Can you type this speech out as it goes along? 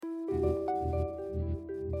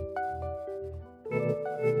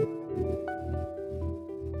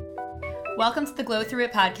Welcome to the Glow Through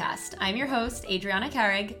It podcast. I'm your host, Adriana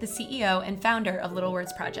Carrig, the CEO and founder of Little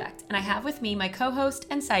Words Project, and I have with me my co-host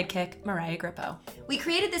and sidekick, Mariah Grippo. We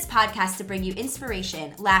created this podcast to bring you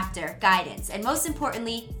inspiration, laughter, guidance, and most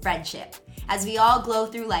importantly, friendship, as we all glow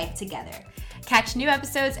through life together. Catch new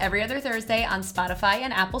episodes every other Thursday on Spotify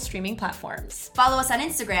and Apple streaming platforms. Follow us on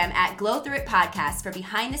Instagram at Glow Through It Podcast for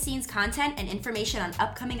behind-the-scenes content and information on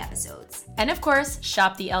upcoming episodes. And of course,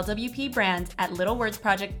 shop the LWP brand at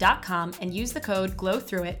littlewordsproject.com and use the code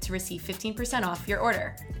GLOWTHROUGHIT to receive 15% off your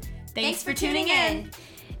order. Thanks for tuning in.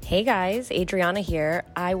 Hey guys, Adriana here.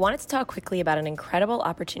 I wanted to talk quickly about an incredible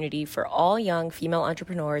opportunity for all young female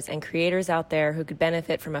entrepreneurs and creators out there who could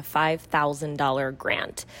benefit from a $5,000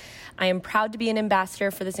 grant. I am proud to be an ambassador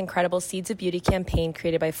for this incredible Seeds of Beauty campaign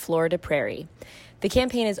created by Florida Prairie. The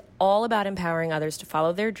campaign is all about empowering others to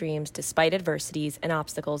follow their dreams despite adversities and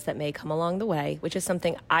obstacles that may come along the way, which is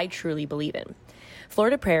something I truly believe in.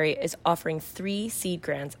 Florida Prairie is offering 3 seed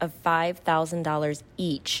grants of $5,000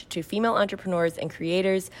 each to female entrepreneurs and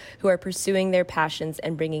creators who are pursuing their passions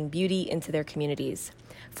and bringing beauty into their communities.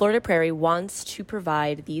 Florida Prairie wants to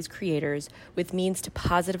provide these creators with means to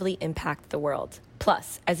positively impact the world.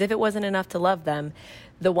 Plus, as if it wasn't enough to love them,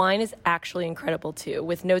 the wine is actually incredible too,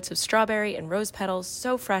 with notes of strawberry and rose petals,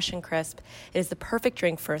 so fresh and crisp. It is the perfect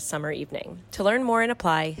drink for a summer evening. To learn more and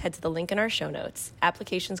apply, head to the link in our show notes.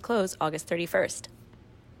 Applications close August 31st.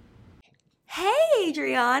 Hey,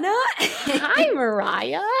 Adriana. Hi,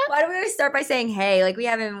 Mariah. Why don't we always start by saying hey? Like we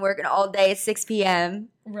haven't been working all day at 6 p.m.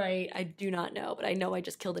 Right, I do not know, but I know I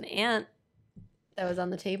just killed an ant that was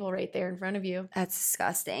on the table right there in front of you. That's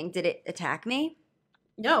disgusting. Did it attack me?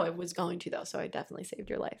 No, it was going to though, so I definitely saved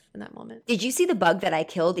your life in that moment. Did you see the bug that I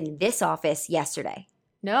killed in this office yesterday?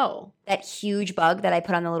 No. That huge bug that I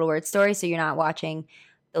put on the Little Word Story, so you're not watching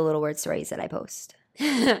the Little Word Stories that I post.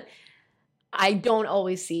 I don't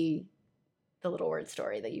always see the Little Word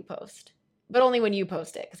Story that you post, but only when you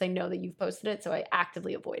post it, because I know that you've posted it, so I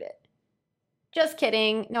actively avoid it. Just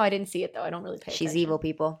kidding. No, I didn't see it though. I don't really pay attention. She's evil,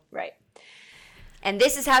 people. Right. And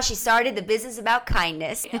this is how she started the business about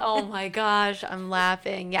kindness. Oh my gosh, I'm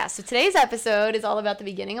laughing. Yeah, so today's episode is all about the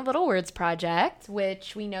beginning of Little Words Project,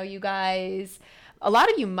 which we know you guys, a lot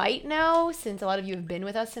of you might know since a lot of you have been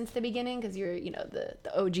with us since the beginning because you're, the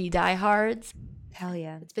OG diehards. Hell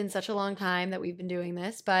yeah. It's been such a long time that we've been doing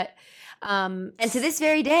this, but... and to this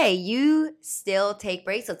very day, you still take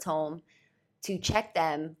bracelets home to check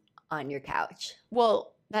them on your couch.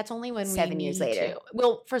 Well... That's only when 7 years later.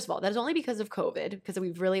 Well, first of all, that's only because of COVID, because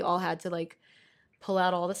we've really all had to pull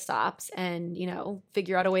out all the stops and,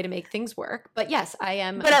 figure out a way to make things work. But yes, I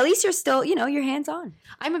am. But at least you're still, your hands on.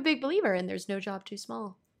 I'm a big believer in there's no job too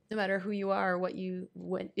small, no matter who you are or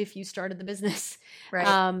if you started the business. Right.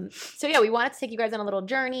 So yeah, we wanted to take you guys on a little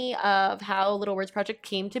journey of how Little Words Project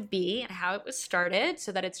came to be and how it was started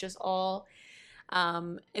so that it's just all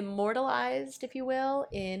immortalized, if you will,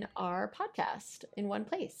 in our podcast in one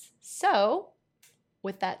place. So,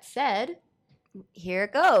 with that said, here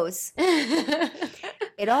it goes.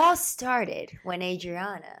 It all started when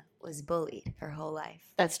Adriana was bullied her whole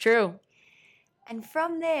life. That's true. And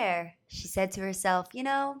from there, she said to herself,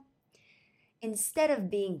 instead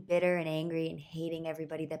of being bitter and angry and hating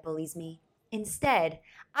everybody that bullies me, instead,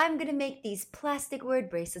 I'm going to make these plastic word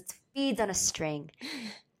bracelets beads on a string.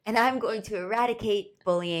 And I'm going to eradicate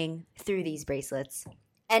bullying through these bracelets.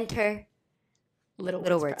 Enter Little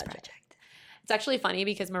Words Project. It's actually funny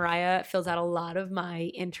because Mariah fills out a lot of my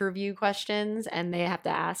interview questions and they have to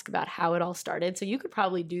ask about how it all started. So you could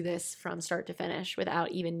probably do this from start to finish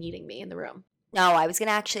without even needing me in the room. No, I was going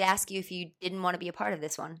to actually ask you if you didn't want to be a part of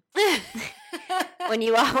this one. When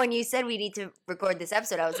you said we need to record this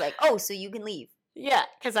episode, I was like, oh, so you can leave. Yeah,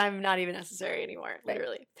 because I'm not even necessary anymore,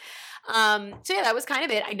 literally. So yeah, that was kind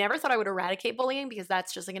of it. I never thought I would eradicate bullying because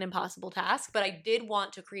that's just an impossible task. But I did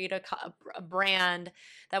want to create a brand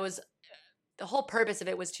that was the whole purpose of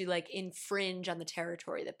it was to infringe on the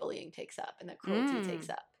territory that bullying takes up and that cruelty takes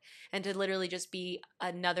up, and to literally just be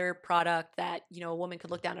another product that a woman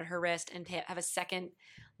could look down at her wrist and have a second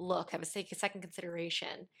look, have a second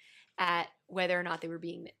consideration at whether or not they were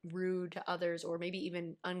being rude to others or maybe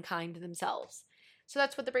even unkind to themselves. So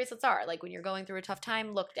that's what the bracelets are. When you're going through a tough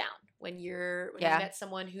time, look down. When you met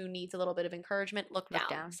someone who needs a little bit of encouragement, look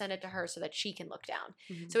down. Send it to her so that she can look down.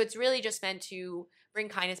 Mm-hmm. So it's really just meant to bring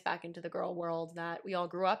kindness back into the girl world that we all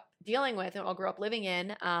grew up dealing with and all grew up living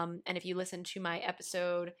in. And if you listen to my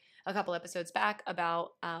episode, a couple episodes back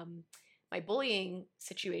about my bullying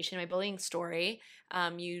situation, my bullying story,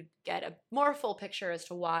 you get a more full picture as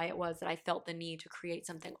to why it was that I felt the need to create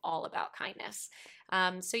something all about kindness.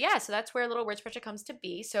 So that's where Little Words Project comes to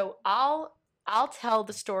be. So I'll I'll tell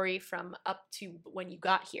the story from up to when you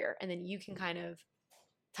got here, and then you can kind of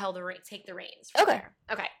take the reins from Okay. there.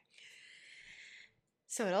 Okay.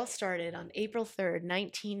 So it all started on April 3rd,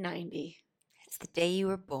 1990. It's the day you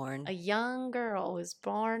were born. A young girl was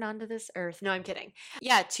born onto this earth. No, I'm kidding.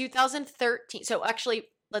 Yeah, 2013. So actually,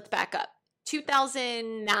 let's back up.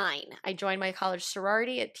 2009, I joined my college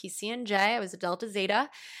sorority at PCNJ. I was a Delta Zeta,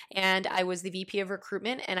 and I was the VP of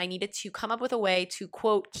recruitment, and I needed to come up with a way to,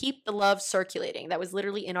 quote, keep the love circulating. That was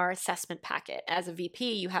literally in our assessment packet. As a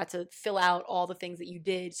VP, you had to fill out all the things that you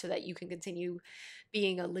did so that you can continue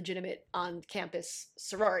being a legitimate on-campus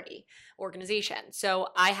sorority organization. So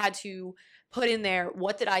I had to put in there,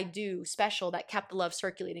 what did I do special that kept the love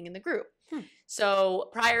circulating in the group? So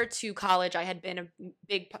prior to college, I had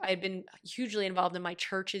been hugely involved in my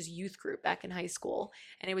church's youth group back in high school.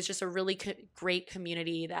 And it was just a really great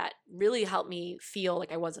community that really helped me feel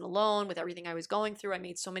like I wasn't alone with everything I was going through. I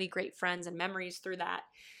made so many great friends and memories through that.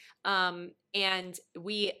 And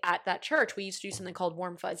we, at that church, we used to do something called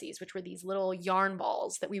warm fuzzies, which were these little yarn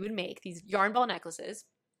balls that we would make, these yarn ball necklaces.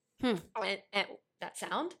 And that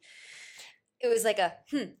sound? It was like a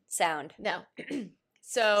sound. No.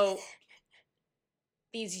 So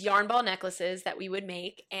these yarn ball necklaces that we would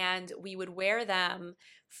make, and we would wear them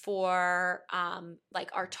for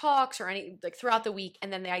like our talks or any like throughout the week.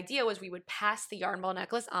 And then the idea was we would pass the yarn ball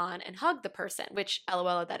necklace on and hug the person, which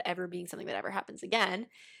LOL at that ever being something that ever happens again.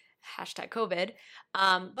 #COVID.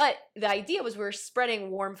 But the idea was we were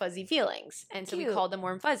spreading warm fuzzy feelings. And so we called them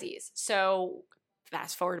warm fuzzies. So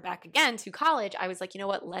fast forward back again to college, I was like, you know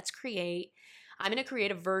what, I'm going to create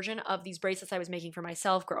a version of these bracelets I was making for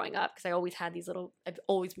myself growing up, because I always had I've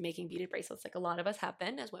always been making beaded bracelets like a lot of us have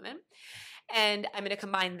been as women. And I'm going to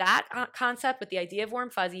combine that concept with the idea of warm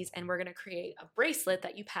fuzzies, and we're going to create a bracelet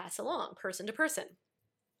that you pass along person to person.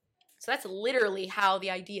 So that's literally how the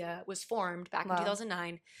idea was formed back in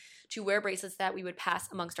 2009, to wear bracelets that we would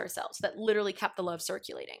pass amongst ourselves. That literally kept the love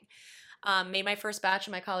circulating. Made my first batch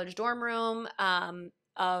in my college dorm room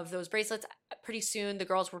of those bracelets. Pretty soon, the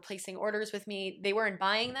girls were placing orders with me. They weren't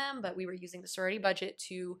buying them, but we were using the sorority budget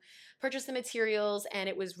to purchase the materials, and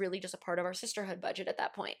it was really just a part of our sisterhood budget at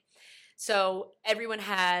that point. So everyone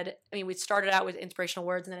we started out with inspirational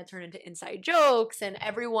words, and then it turned into inside jokes, and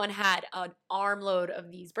everyone had an armload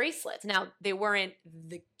of these bracelets. Now, they weren't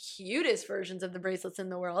the cutest versions of the bracelets in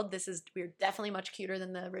the world. We're definitely much cuter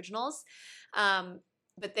than the originals.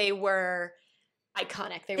 But they were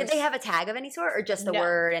iconic. Did they have a tag of any sort, or just the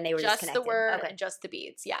word and they were just connected? Just the word and just the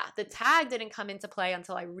beads. Yeah. The tag didn't come into play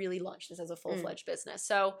until I really launched this as a full-fledged business.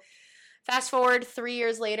 So fast forward 3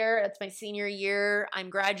 years later, it's my senior year. I'm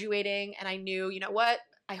graduating, and I knew, you know what?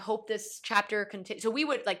 I hope this chapter continues. So we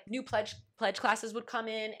would, like, new pledge classes would come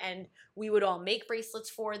in, and we would all make bracelets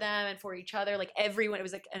for them and for each other. Like, everyone, it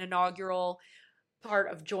was like an inaugural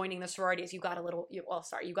part of joining the sororities. You got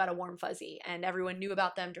a warm fuzzy, and everyone knew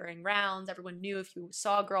about them during rounds. Everyone knew if you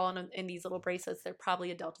saw a girl in these little bracelets, they're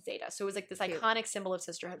probably a Delta Zeta. So it was like this iconic symbol of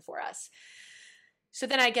sisterhood for us. So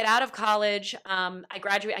then I get out of college. I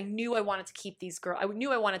graduate. I knew I wanted to keep these girls. I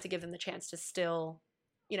knew I wanted to give them the chance to still,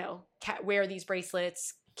 wear these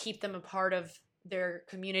bracelets, keep them a part of their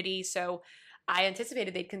community. So I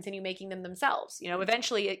anticipated they'd continue making them themselves.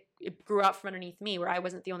 Eventually it grew out from underneath me, where I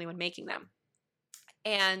wasn't the only one making them.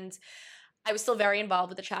 And I was still very involved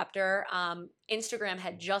with the chapter. Instagram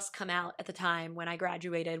had just come out at the time when I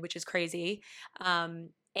graduated, which is crazy.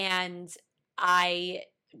 And I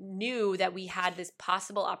knew that we had this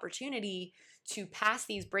possible opportunity to pass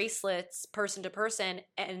these bracelets person to person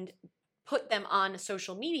and put them on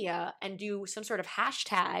social media and do some sort of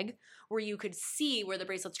hashtag where you could see where the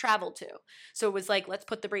bracelets traveled to. So it was like, let's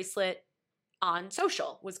put the bracelet on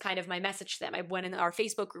social, was kind of my message to them. I went in our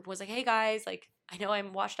Facebook group, was like, hey guys, like, I know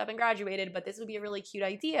I'm washed up and graduated, but this would be a really cute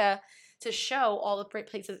idea to show all the great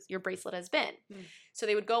places your bracelet has been. So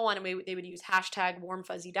they would go on and they would use hashtag warm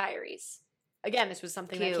fuzzy diaries. Again, this was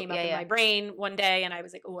something that came up in my brain one day, and I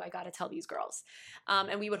was like, oh, I got to tell these girls.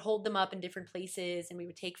 And we would hold them up in different places, and we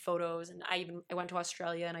would take photos. And I went to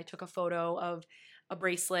Australia, and I took a photo of a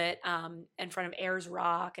bracelet in front of Ayers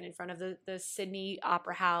Rock and in front of the Sydney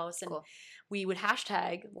Opera House. And we would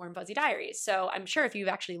hashtag Warm Fuzzy Diaries. So I'm sure if you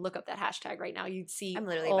actually look up that hashtag right now, you'd see I'm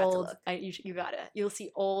literally about to look. You got it. You'll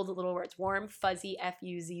see old little words, Warm Fuzzy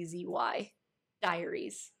FUZZY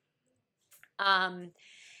Diaries.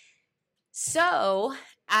 So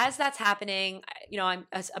as that's happening, I'm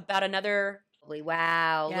about another.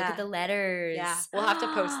 Wow, look at the letters. Yeah, we'll have to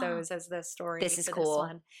post those as the story. This is cool.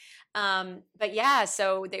 This one. But yeah,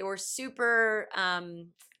 so they were super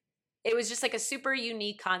it was just like a super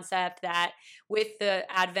unique concept that with the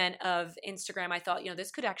advent of Instagram, I thought,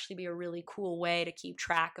 this could actually be a really cool way to keep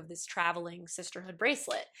track of this traveling sisterhood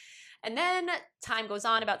bracelet. And then time goes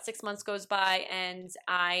on, about 6 months goes by, and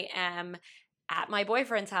I am at my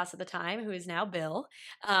boyfriend's house at the time, who is now Bill.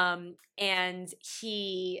 And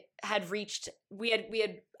he had reached,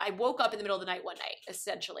 I woke up in the middle of the night one night,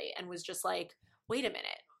 essentially, and was just like, wait a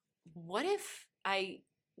minute, what if I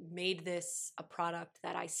made this a product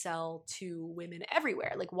that I sell to women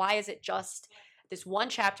everywhere? Like, why is it just this one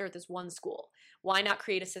chapter at this one school? Why not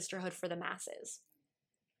create a sisterhood for the masses?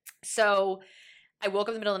 So I woke up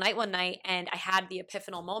in the middle of the night one night and I had the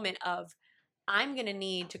epiphanal moment of, I'm going to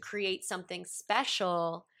need to create something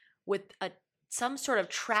special with some sort of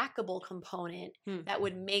trackable component that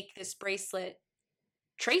would make this bracelet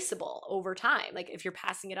traceable over time. Like if you're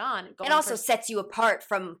passing it on. It also sets you apart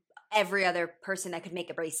from every other person that could make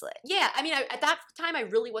a bracelet. Yeah. I mean, at that time, I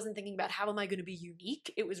really wasn't thinking about how am I going to be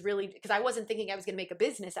unique. It was really because I wasn't thinking I was going to make a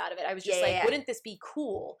business out of it. I was just wouldn't this be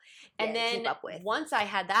cool? And then once I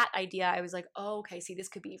had that idea, I was like, oh, okay, see, this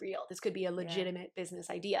could be real. This could be a legitimate business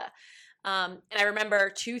idea. And I remember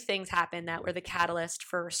 2 things happened that were the catalyst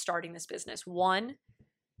for starting this business. One,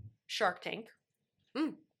 Shark Tank.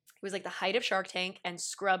 It was like the height of Shark Tank, and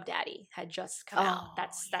Scrub Daddy had just come out.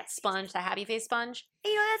 That's that sponge, that happy face sponge.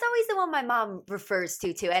 That's always the one my mom refers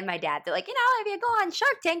to too, and my dad. They're like, if you go on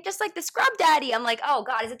Shark Tank, just like the Scrub Daddy. I'm like, oh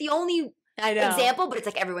God, is it the only example? But it's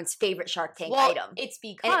like everyone's favorite Shark Tank item. It's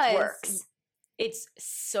because and it works. It's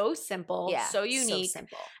so simple, so unique. So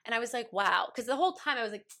simple. And I was like, wow. Because the whole time I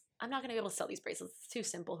was like, I'm not going to be able to sell these bracelets. It's too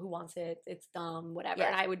simple. Who wants it? It's dumb, whatever.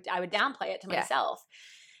 And I would downplay it to myself.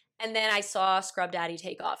 And then I saw Scrub Daddy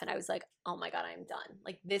take off, and I was like, oh my God, I'm done.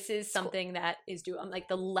 Like, this is something that is I'm like,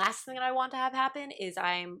 the last thing that I want to have happen is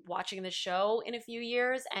I'm watching the show in a few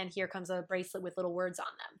years, and here comes a bracelet with little words on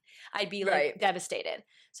them. I'd be like devastated.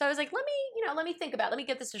 So I was like, let me think about it. Let me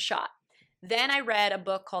give this a shot. Then I read a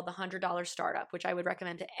book called The $100 Startup, which I would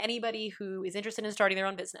recommend to anybody who is interested in starting their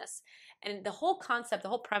own business. And the whole concept, the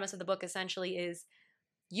whole premise of the book essentially is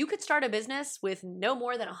you could start a business with no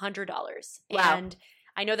more than $100. Wow. And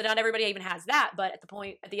I know that not everybody even has that, but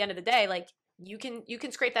at the end of the day, like you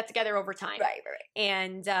can scrape that together over time. Right.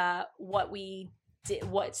 And what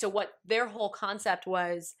their whole concept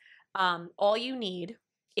was, all you need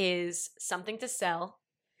is something to sell,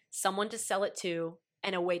 someone to sell it to,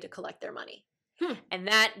 and a way to collect their money. And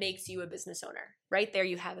that makes you a business owner. Right there,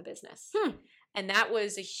 you have a business. And that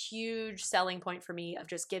was a huge selling point for me of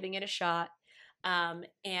just giving it a shot.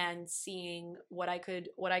 And seeing what I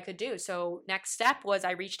could do. So next step was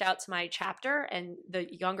I reached out to my chapter and the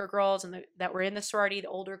younger girls that were in the sorority, the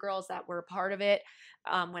older girls that were part of it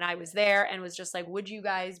when I was there, and was just like, would you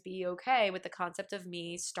guys be okay with the concept of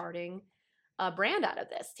me starting a brand out of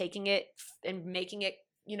this, taking it and making it,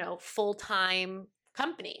 full-time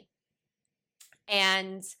company?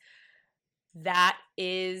 And that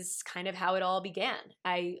is kind of how it all began.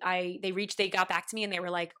 They got back to me and they were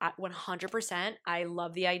like, 100%, I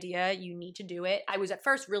love the idea. You need to do it. I was at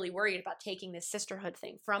first really worried about taking this sisterhood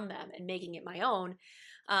thing from them and making it my own.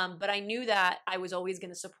 But I knew that I was always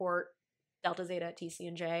going to support Delta Zeta, TC,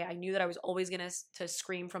 and J. I knew that I was always going to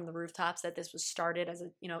scream from the rooftops that this was started as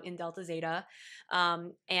in Delta Zeta.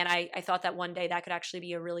 And I thought that one day that could actually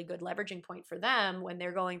be a really good leveraging point for them when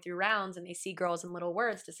they're going through rounds and they see girls in little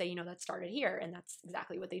words to say, that started here. And that's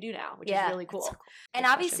exactly what they do now, which is really cool. So cool. And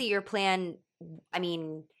obviously your plan,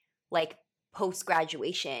 like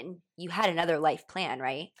post-graduation, you had another life plan,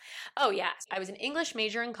 right? Oh, yeah. I was an English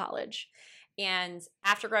major in college. And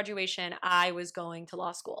after graduation, I was going to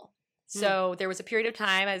law school. So there was a period of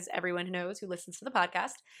time, as everyone knows who listens to the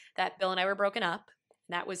podcast, that Bill and I were broken up.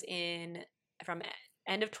 And that was from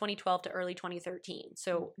end of 2012 to early 2013.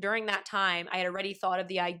 So during that time, I had already thought of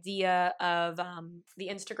the idea of the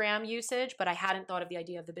Instagram usage, but I hadn't thought of the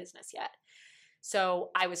idea of the business yet. So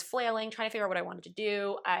I was flailing, trying to figure out what I wanted to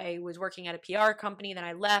do. I was working at a PR company. Then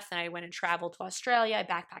I left and I went and traveled to Australia. I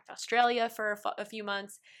backpacked Australia for a few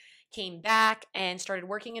months. Came back and started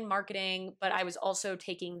working in marketing, but I was also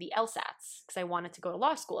taking the LSATs because I wanted to go to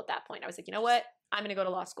law school at that point. I was like, you know what? I'm going to go to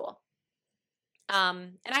law school.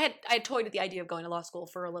 And I had toyed with the idea of going to law school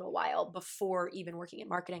for a little while before even working in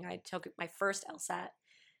marketing. I took my first LSAT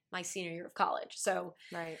my senior year of college. So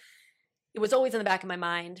it was always in the back of my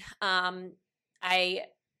mind. I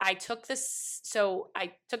took this. So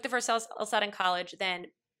I took the first LSAT in college, then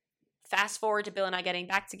fast forward to Bill and I getting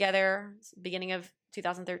back together, beginning of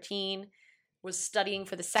 2013, was studying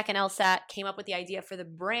for the second LSAT, came up with the idea for the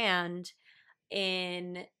brand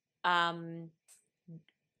in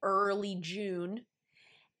early June.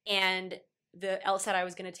 And the LSAT I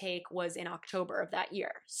was going to take was in October of that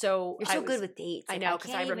year. So You're so good with dates. I Like, know,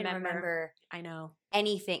 because I can't even remember. I know.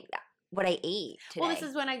 anything what I ate today. Well, this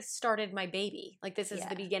is when I started my baby. Like, this is Yeah.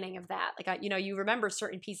 the beginning of that. Like, you remember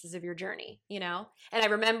certain pieces of your journey, and I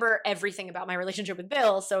remember everything about my relationship with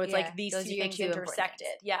Bill. So it's like these those two are your things two important intersected.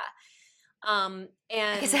 things. Yeah. I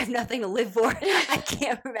And guess I have nothing to live for. I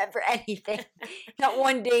can't remember anything. Not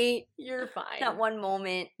one date. you're fine. Not one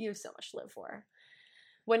moment. You have so much to live for.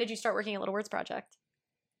 When did you start working at Little Words Project?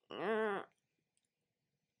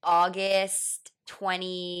 August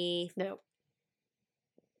 20. No.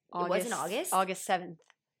 It wasn't August? August 7th.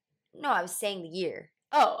 No, I was saying the year.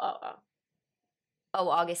 Oh. Oh,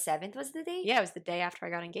 August 7th was the date? Yeah, it was the day after I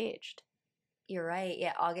got engaged. You're right.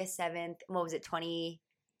 Yeah, August 7th. What was it?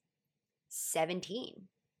 2017.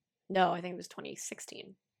 No, I think it was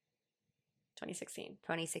 2016. 2016.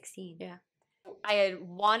 2016. Yeah. I had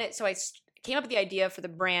wanted, so I came up with the idea for the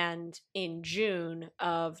brand in June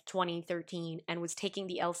of 2013 and was taking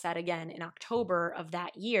the LSAT again in October of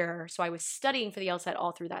that year. So I was studying for the LSAT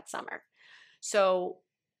all through that summer. So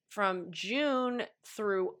from June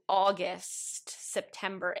through August,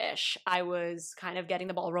 September-ish, I was kind of getting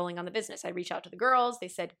the ball rolling on the business. I reached out to the girls. They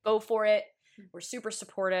said, go for it. We're super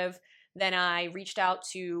supportive. Then I reached out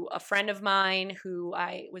to a friend of mine who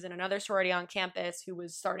I was in another sorority on campus who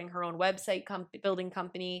was starting her own website building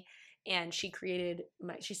company, and she started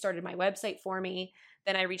my website for me.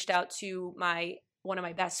 Then I reached out to one of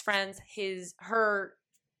my best friends, her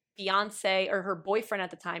fiance, or her boyfriend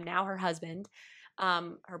at the time, now her husband.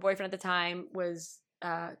 Her boyfriend at the time was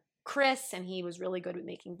Chris, and he was really good with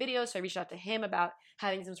making videos. So I reached out to him about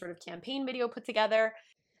having some sort of campaign video put together.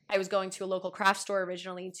 I was going to a local craft store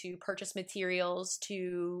originally to purchase materials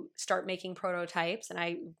to start making prototypes. And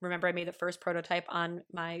I remember I made the first prototype on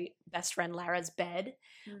my best friend Lara's bed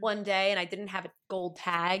one day, and I didn't have a gold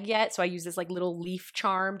tag yet. So I used this like little leaf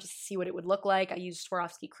charm just to see what it would look like. I used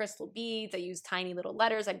Swarovski crystal beads. I used tiny little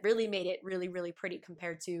letters. I really made it really, really pretty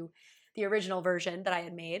compared to the original version that I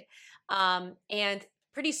had made. And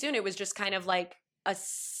pretty soon it was just kind of like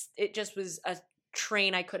it just was a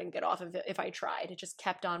train I couldn't get off of it if I tried. It just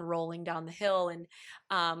kept on rolling down the hill, and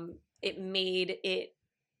it made it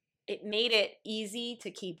easy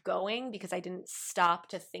to keep going because I didn't stop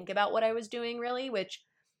to think about what I was doing really, which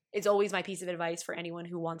is always my piece of advice for anyone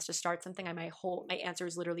who wants to start something. My answer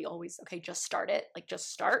is literally always, okay, just start it. Like,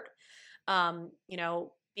 just start.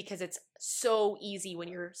 Because it's so easy when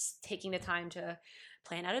you're taking the time to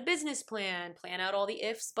plan out a business plan, plan out all the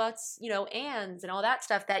ifs, buts, ands and all that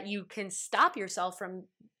stuff, that you can stop yourself from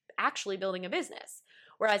actually building a business.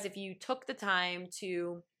 Whereas if you took the time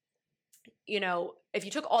to, if you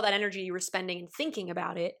took all that energy you were spending and thinking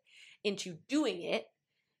about it into doing it,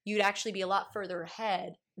 you'd actually be a lot further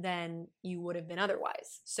ahead than you would have been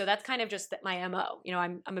otherwise. So that's kind of just my MO.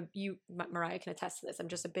 Mariah can attest to this. I'm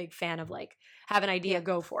just a big fan of like, have an idea,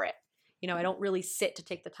 go for it. I don't really sit to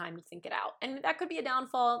take the time to think it out. And that could be a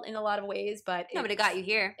downfall in a lot of ways, but it got you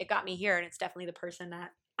here. It got me here, and it's definitely the person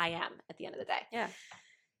that I am at the end of the day. Yeah.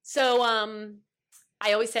 So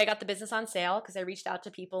I always say I got the business on sale because I reached out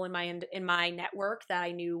to people in my network that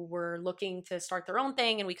I knew were looking to start their own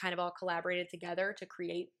thing, and we kind of all collaborated together to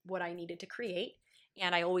create what I needed to create.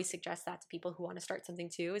 And I always suggest that to people who want to start something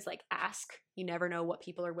too, is like, ask. You never know what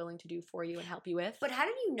people are willing to do for you and help you with. But how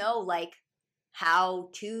did you know, like, how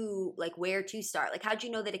to, like, where to start? Like, how did you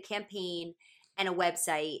know that a campaign and a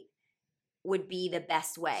website would be the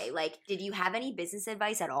best way? Like, did you have any business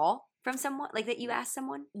advice at all from someone, like, that you asked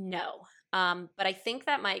someone? No. But I think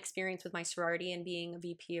that my experience with my sorority and being a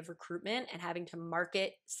VP of recruitment and having to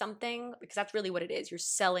market something, because that's really what it is. You're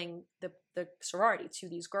selling the sorority to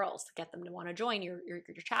these girls to get them to want to join your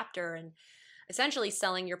chapter, and essentially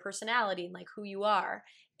selling your personality and like who you are.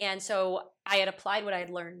 And so I had applied what I had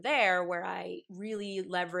learned there, where I really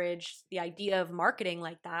leveraged the idea of marketing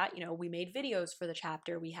like that. We made videos for the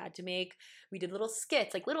chapter. We did little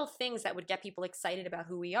skits, like little things that would get people excited about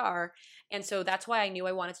who we are. And so that's why I knew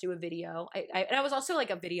I wanted to do a video. And I was also like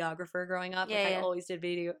a videographer growing up. I always did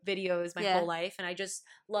videos my whole life. And I just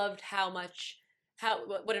loved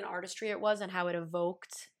what an artistry it was and how it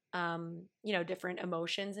evoked different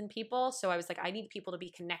emotions in people. So I was like, I need people to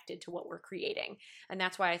be connected to what we're creating. And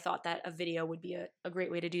that's why I thought that a video would be a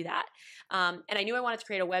great way to do that. And I knew I wanted to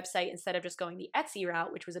create a website instead of just going the Etsy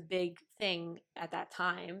route, which was a big thing at that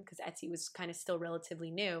time because Etsy was kind of still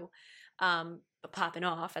relatively new, but popping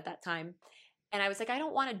off at that time. And I was like, I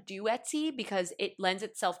don't want to do Etsy because it lends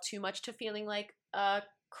itself too much to feeling like a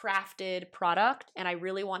crafted product. And I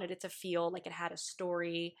really wanted it to feel like it had a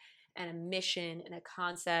story and a mission and a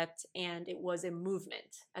concept, and it was a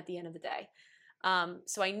movement at the end of the day.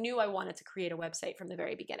 So I knew I wanted to create a website from the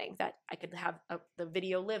very beginning that I could have the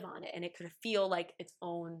video live on it and it could feel like its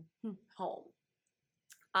own home.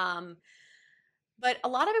 But a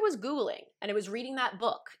lot of it was Googling, and it was reading that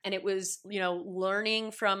book, and it was,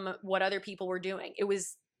 learning from what other people were doing. It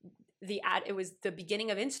was the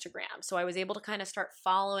beginning of Instagram. So I was able to kind of start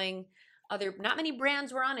following not many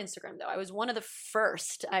brands were on Instagram though. I was one of the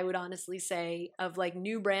first, I would honestly say, of like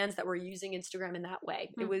new brands that were using Instagram in that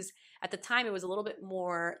way. It was, at the time, it was a little bit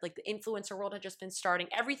more like the influencer world had just been starting.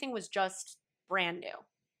 Everything was just brand new.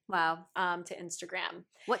 Wow. To Instagram.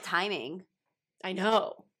 What timing? I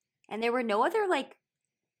know. And there were no other like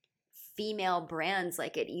female brands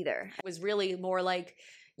like it either. It was really more like,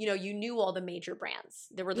 you knew all the major brands.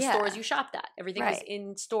 There were the stores you shopped at. Everything was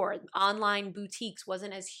in store. Online boutiques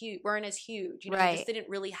weren't as huge. You just didn't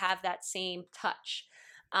really have that same touch.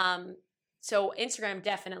 So Instagram,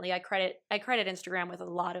 definitely, I credit Instagram with a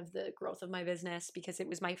lot of the growth of my business because it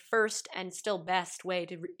was my first and still best way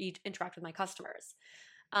to interact with my customers.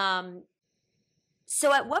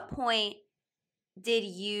 So at what point did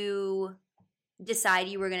you decide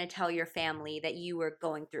you were going to tell your family that you were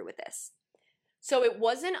going through with this? So it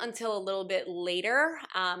wasn't until a little bit later,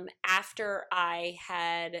 after I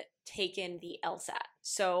had taken the LSAT.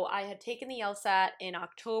 So I had taken the LSAT in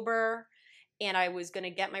October, and I was going to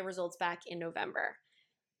get my results back in November.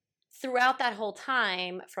 Throughout that whole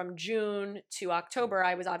time, from June to October,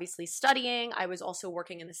 I was obviously studying. I was also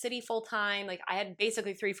working in the city full time. Like I had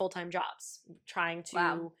basically 3 full-time jobs trying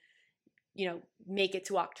to, make it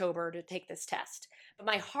to October to take this test. But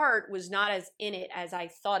my heart was not as in it as I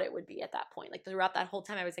thought it would be at that point. Like throughout that whole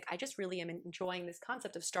time, I was like, I just really am enjoying this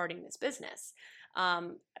concept of starting this business.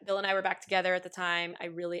 Bill and I were back together at the time. I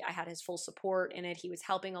had his full support in it. He was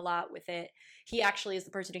helping a lot with it. He actually is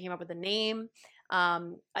the person who came up with the name.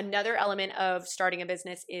 Another element of starting a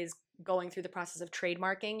business is going through the process of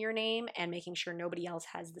trademarking your name and making sure nobody else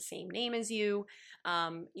has the same name as you.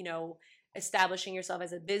 Establishing yourself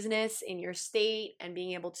as a business in your state and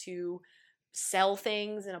being able to sell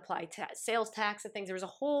things and apply sales tax and things. There was a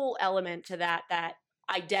whole element to that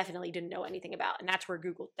I definitely didn't know anything about. And that's where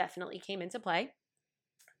Google definitely came into play.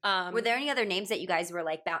 Were there any other names that you guys were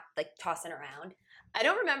like tossing around? I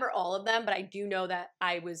don't remember all of them, but I do know that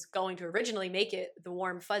I was going to originally make it the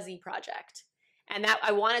Warm Fuzzy Project. And that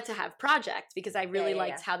I wanted to have project because I really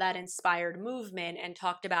liked how that inspired movement and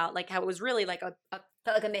talked about like how it was really like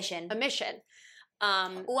felt like a mission. A mission.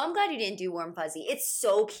 I'm glad you didn't do Warm Fuzzy. It's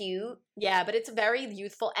so cute. Yeah, but it's very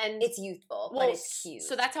youthful and it's youthful, but it's cute.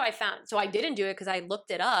 So that's how I found. So I didn't do it because I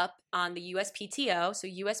looked it up on the USPTO. So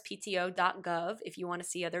uspto.gov if you want to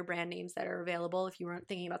see other brand names that are available if you weren't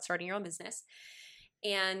thinking about starting your own business.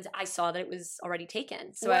 And I saw that it was already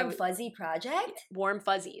taken. So Warm Fuzzy Project? Warm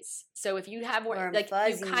Fuzzies. So if you have Warm like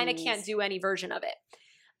Fuzzies. You kind of can't do any version of it.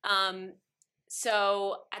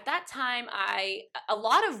 So at that time, a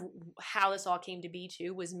lot of how this all came to be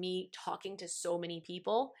too was me talking to so many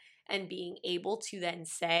people and being able to then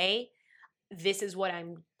say, this is what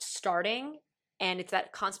I'm starting. And it's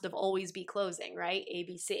that concept of always be closing, right?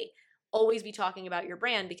 ABC. Always be talking about your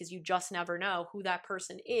brand because you just never know who that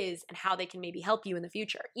person is and how they can maybe help you in the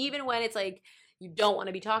future. Even when it's like you don't want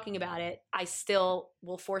to be talking about it, I still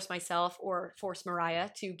will force myself or force Mariah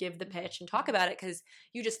to give the pitch and talk about it because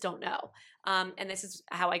you just don't know. And this is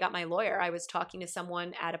how I got my lawyer. I was talking to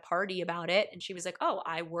someone at a party about it and she was like, oh,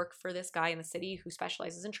 I work for this guy in the city who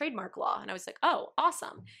specializes in trademark law. And I was like, oh,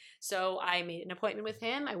 awesome. So I made an appointment with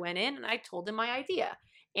him. I went in and I told him my idea.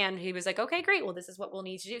 And he was like, okay, great. Well, this is what we'll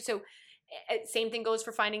need to do. So same thing goes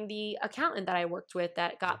for finding the accountant that I worked with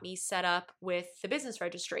that got me set up with the business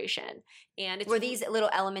registration. And were these little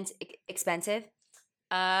elements expensive?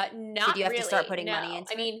 Not Did you have really. to start putting money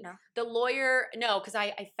into it? No. The lawyer, no, because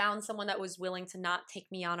I found someone that was willing to not take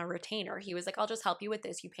me on a retainer. He was like, I'll just help you with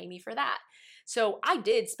this. You pay me for that. So I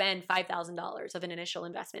did spend $5,000 of an initial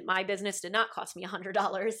investment. My business did not cost me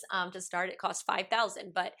 $100 to start. It cost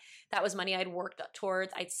 $5,000, but that was money I'd worked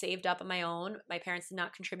towards. I'd saved up on my own. My parents did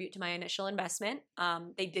not contribute to my initial investment.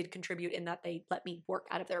 They did contribute in that they let me work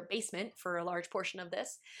out of their basement for a large portion of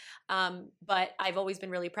this. But I've always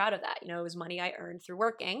been really proud of that. You know, it was money I earned through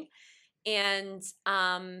working. And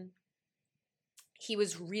he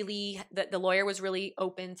was really, the lawyer was really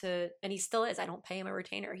open to, and he still is. I don't pay him a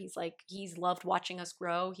retainer. He's loved watching us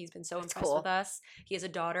grow. He's been so impressed with us. He has a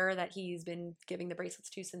daughter that he's been giving the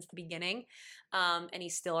bracelets to since the beginning. And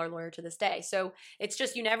he's still our lawyer to this day. So it's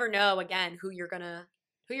just, you never know, again, who you're going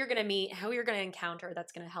to meet, who you're going to encounter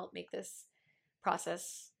that's going to help make this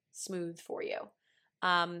process smooth for you.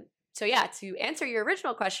 So yeah, to answer your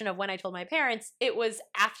original question of when I told my parents, it was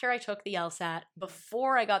after I took the LSAT,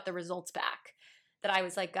 before I got the results back. that I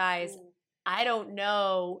was like, guys, I don't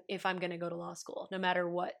know if I'm going to go to law school, no matter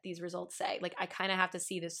what these results say. Like, I kind of have to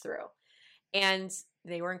see this through. And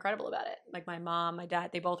they were incredible about it. Like my mom, my dad,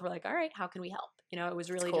 they both were like, all right, how can we help? You know, it was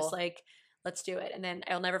really just like, let's do it. And then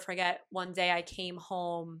I'll never forget one day I came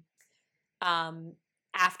home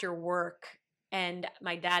after work, and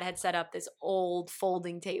my dad had set up this old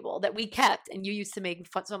folding table that we kept. And you used to make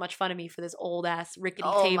so much fun of me for this old ass rickety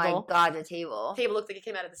table. Oh my God, the table. The table looked like it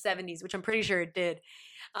came out of the 70s, which I'm pretty sure it did.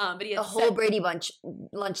 But he had a whole Brady Bunch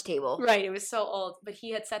lunch table. Right. It was so old. But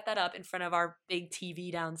he had set that up in front of our big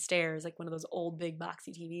TV downstairs, like one of those old big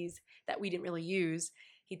boxy TVs that we didn't really use.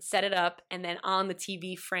 He'd set it up, and then on the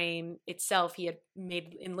TV frame itself, he had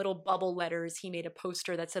made in little bubble letters, he made a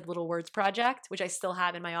poster that said Little Words Project, which I still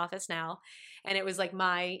have in my office now. And it was like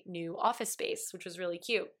my new office space, which was really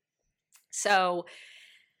cute. So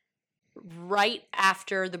right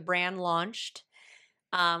after the brand launched,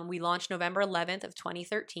 we launched November 11th of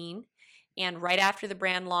 2013. And right after the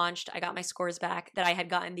brand launched, I got my scores back that I had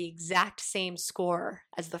gotten the exact same score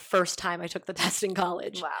as the first time I took the test in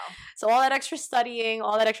college. Wow. So all that extra studying,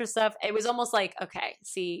 all that extra stuff, it was almost like, okay,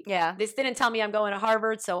 see, this didn't tell me I'm going to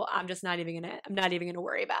Harvard, so I'm not even gonna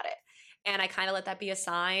worry about it. And I kind of let that be a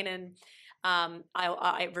sign. And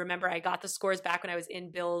I remember I got the scores back when I was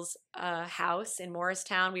in Bill's house in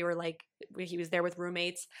Morristown. He was there with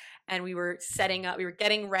roommates, and we were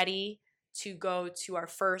getting ready to go to our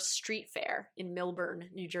first street fair in Millburn,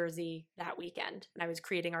 New Jersey that weekend. And I was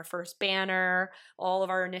creating our first banner, all of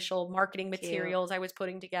our initial marketing materials I was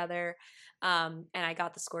putting together. And I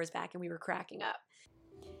got the scores back, and we were cracking up.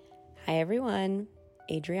 Hi, everyone.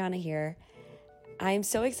 Adriana here. I'm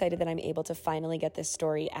so excited that I'm able to finally get this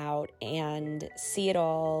story out and see it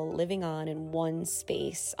all living on in one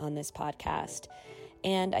space on this podcast.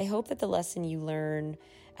 And I hope that the lesson you learn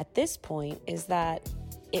at this point is that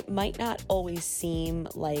it might not always seem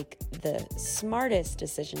like the smartest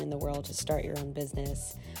decision in the world to start your own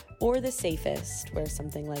business, or the safest, where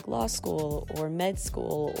something like law school or med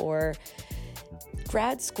school or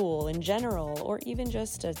grad school in general, or even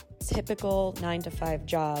just a typical 9-to-5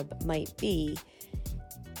 job might be.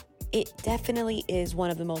 It definitely is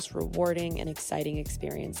one of the most rewarding and exciting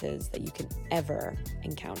experiences that you can ever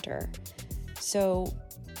encounter. So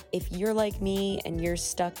if you're like me and you're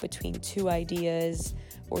stuck between two ideas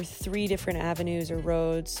or 3 different avenues or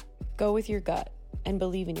roads, go with your gut and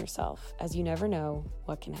believe in yourself, as you never know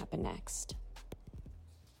what can happen next.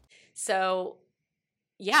 So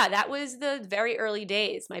yeah, that was the very early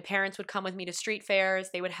days. My parents would come with me to street fairs.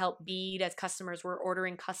 They would help bead as customers were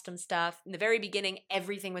ordering custom stuff. In the very beginning,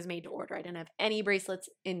 everything was made to order. I didn't have any bracelets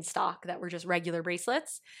in stock that were just regular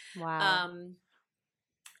bracelets. Wow.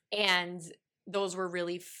 And those were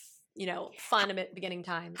really, fun at beginning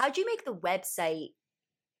times. How'd you make the website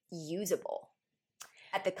usable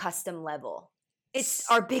at the custom level? It's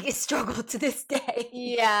our biggest struggle to this day.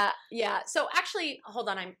 Yeah. So actually, hold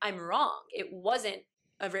on, I'm wrong. It wasn't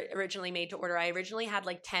originally made to order. I originally had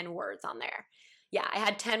like 10 words on there. Yeah, I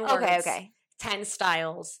had 10 words. Okay. 10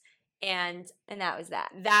 styles, and that was that.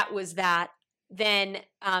 That was that. Then,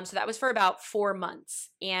 so that was for about 4 months,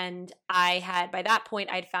 and by that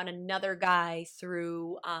point, I'd found another guy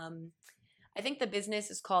through. I think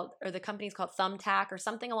the company is called Thumbtack or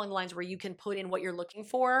something along the lines where you can put in what you're looking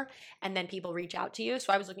for and then people reach out to you.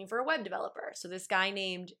 So I was looking for a web developer. So this guy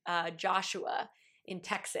named Joshua in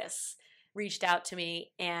Texas reached out to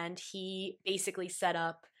me, and he basically set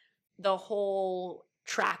up the whole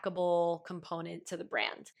trackable component to the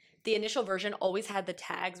brand. The initial version always had the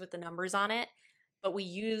tags with the numbers on it, but we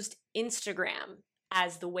used Instagram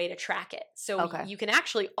as the way to track it. So you can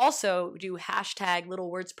actually also do hashtag Little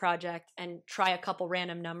Words Project and try a couple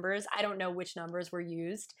random numbers. I don't know which numbers were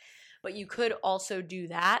used, but you could also do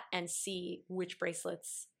that and see which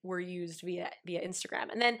bracelets were used via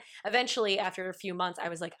Instagram. And then eventually, after a few months, I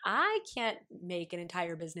was like, I can't make an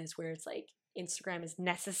entire business where it's like Instagram is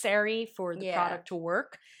necessary for the product to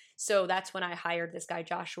work. So that's when I hired this guy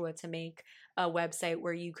Joshua to make a website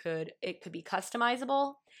where it could be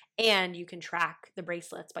customizable, and you can track the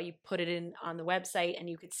bracelets by you put it in on the website and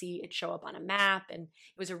you could see it show up on a map, and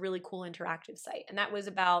it was a really cool interactive site. And that was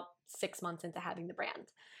about 6 months into having the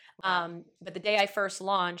brand. But the day I first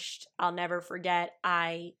launched, I'll never forget,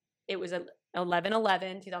 it was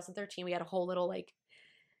 11/11, 2013. We had a whole little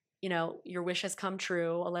your wish has come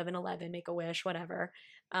true, 11/11, make a wish, whatever.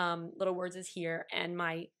 Little Words is here. And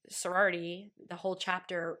my sorority, the whole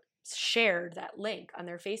chapter shared that link on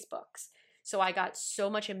their Facebooks. So I got so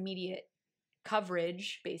much immediate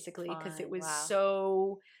coverage, basically, because it was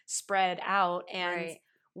so spread out. And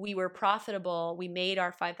we were profitable. We made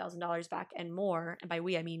our $5,000 back and more. And by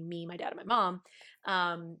we, I mean me, my dad, and my mom,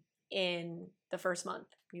 in the first month.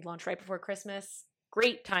 We launched right before Christmas.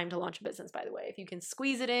 Great time to launch a business, by the way. If you can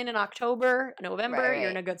squeeze it in October, November, Right. you're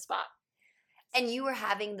in a good spot. And you were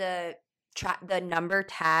having the number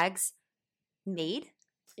tags made?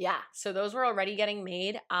 Yeah. So those were already getting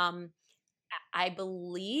made. I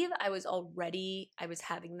believe I was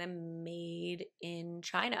having them made in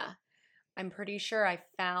China. I'm pretty sure I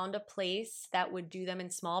found a place that would do them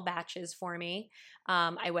in small batches for me.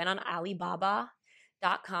 I went on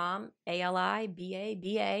Alibaba.com,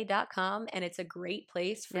 ALIBABA.com, and it's a great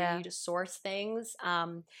place for you to source things.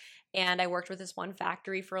 And I worked with this one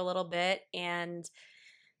factory for a little bit, and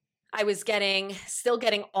I was still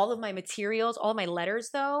getting all of my materials, all of my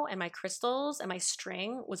letters though, and my crystals and my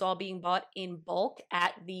string was all being bought in bulk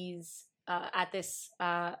at this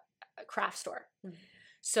craft store. Mm-hmm.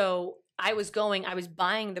 So I was buying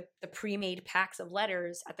the pre-made packs of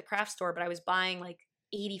letters at the craft store, but I was buying like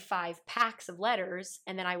 85 packs of letters,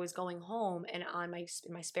 and then I was going home, and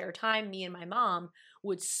in my spare time, me and my mom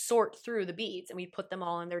would sort through the beads, and we'd put them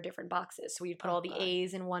all in their different boxes. So we'd put all the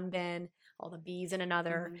A's in one bin, all the B's in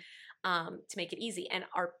another, to make it easy. And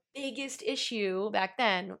our biggest issue back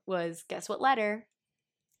then was, guess what letter?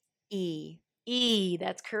 E. E,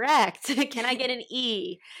 that's correct. Can I get an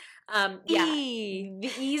E? E.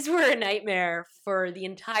 The E's were a nightmare for the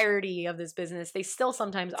entirety of this business. They still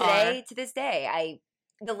sometimes are. To this day,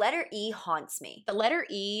 the letter E haunts me. The letter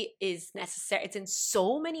E is necessary. It's in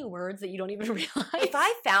so many words that you don't even realize. If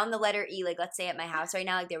I found the letter E, like let's say at my house right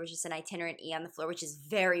now, like there was just an itinerant E on the floor, which is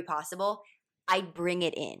very possible, I'd bring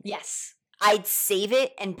it in. Yes. I'd save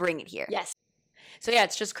it and bring it here. Yes. So yeah,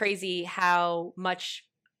 it's just crazy how much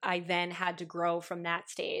I then had to grow from that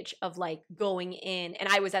stage of like going in, and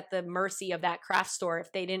I was at the mercy of that craft store.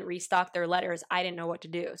 If they didn't restock their letters, I didn't know what to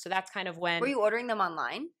do. So that's kind of when. Were you ordering them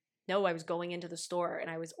online? No, I was going into the store and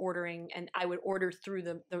I was ordering, and I would order through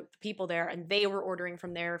the people there, and they were ordering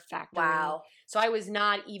from their factory. Wow. So I was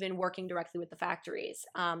not even working directly with the factories.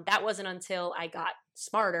 That wasn't until I got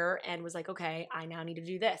smarter and was like, okay, I now need to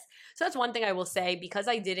do this. So that's one thing I will say, because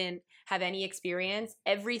I didn't have any experience.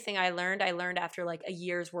 Everything I learned after like a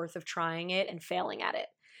year's worth of trying it and failing at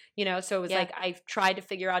it. So it was like I tried to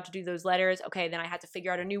figure out to do those letters. Okay, then I had to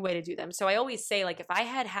figure out a new way to do them. So I always say, like, if I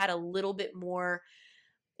had a little bit more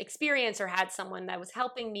experience or had someone that was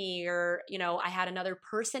helping me, or I had another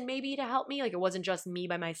person maybe to help me, like it wasn't just me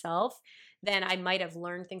by myself, then I might have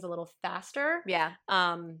learned things a little faster.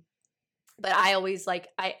 But I always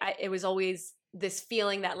it was always this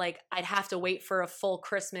feeling that like I'd have to wait for a full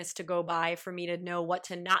Christmas to go by for me to know what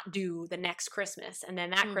to not do the next Christmas, and then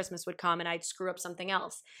that Christmas would come and I'd screw up something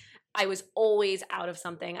else. I was always out of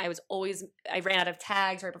something. I ran out of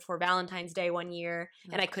tags right before Valentine's Day one year,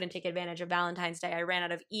 and I couldn't take advantage of Valentine's Day. I ran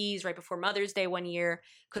out of E's right before Mother's Day one year,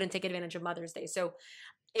 couldn't take advantage of Mother's Day. So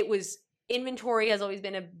inventory has always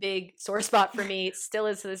been a big sore spot for me. It still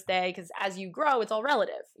is to this day, because as you grow, it's all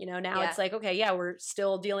relative. Now it's like, okay, yeah, we're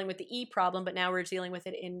still dealing with the E problem, but now we're dealing with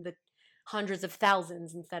it in the hundreds of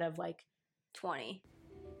thousands instead of like 20.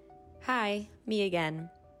 Hi, me again.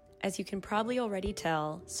 As you can probably already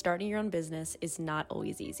tell, starting your own business is not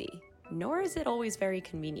always easy, nor is it always very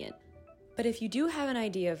convenient. But if you do have an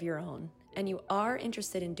idea of your own, and you are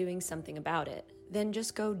interested in doing something about it, then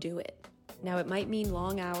just go do it. Now, it might mean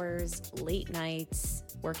long hours, late nights,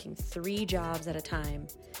 working 3 jobs at a time,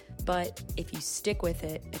 but if you stick with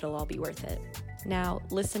it, it'll all be worth it. Now,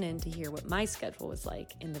 listen in to hear what my schedule was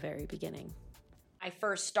like in the very beginning. I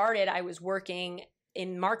first started, I was working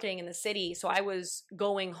in marketing in the city. So I was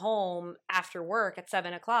going home after work at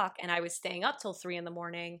 7:00, and I was staying up till 3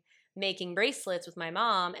 a.m. making bracelets with my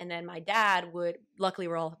mom. And then my dad luckily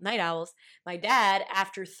we're all night owls. My dad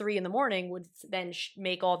after 3 a.m. would then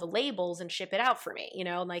make all the labels and ship it out for me,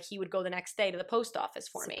 and like he would go the next day to the post office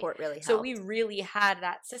for me. Support really helped. So we really had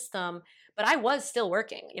that system, but I was still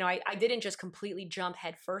working. I didn't just completely jump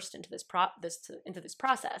headfirst into this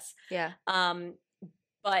process. Yeah.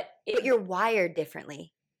 But you're wired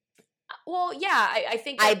differently. Well, yeah, I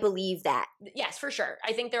think I believe that. Yes, for sure.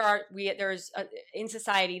 I think in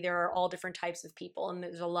society there are all different types of people, and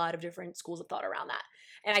there's a lot of different schools of thought around that.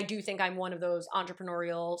 And I do think I'm one of those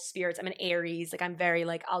entrepreneurial spirits. I'm an Aries. Like I'm very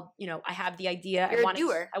like I have the idea. You're a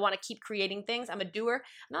doer. I want to keep creating things. I'm a doer.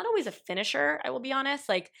 I'm not always a finisher, I will be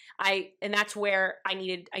honest. And that's where I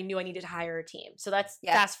knew I needed to hire a team. So that's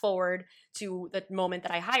fast forward to the moment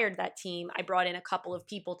that I hired that team. I brought in a couple of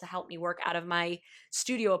people to help me work out of my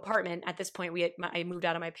studio apartment. At this point, I moved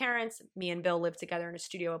out of my parents. Me and Bill lived together in a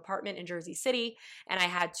studio apartment in Jersey City, and I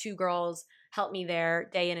had 2 girls help me there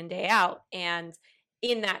day in and day out. And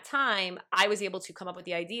in that time, I was able to come up with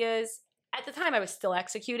the ideas. At the time, I was still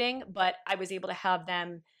executing, but I was able to have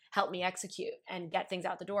them help me execute and get things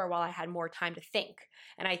out the door while I had more time to think.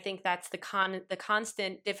 And I think that's the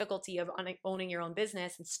constant difficulty of owning your own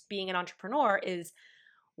business and being an entrepreneur is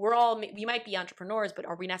we might be entrepreneurs, but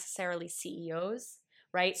are we necessarily CEOs?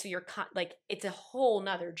 Right. So you're like, it's a whole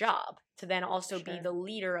nother job to then also be the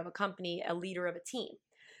leader of a company, a leader of a team.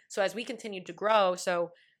 So as we continued to grow,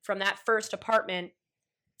 so from that first apartment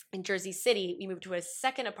in Jersey City, we moved to a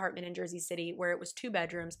second apartment in Jersey City where it was 2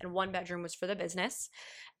 bedrooms and 1 bedroom was for the business.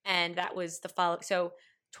 And that was the follow. So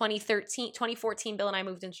 2014, Bill and I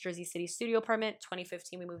moved into Jersey City studio apartment.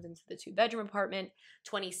 2015, we moved into the 2-bedroom apartment.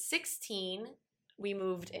 2016, we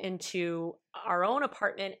moved into our own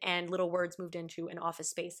apartment, and Little Words moved into an office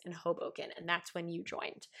space in Hoboken. And that's when you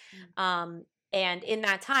joined. And in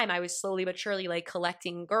that time, I was slowly but surely like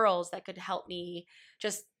collecting girls that could help me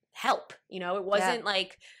just help. It wasn't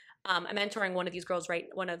like I'm mentoring one of these girls,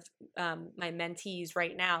 one of my mentees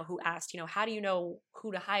right now, who asked, how do you know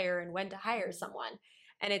who to hire and when to hire someone?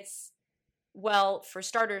 And it's, well, for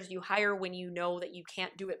starters, you hire when you know that you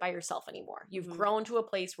can't do it by yourself anymore. You've grown to a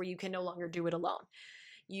place where you can no longer do it alone.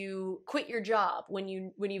 You quit your job when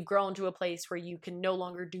you've grown to a place where you can no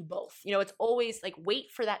longer do both. It's always like,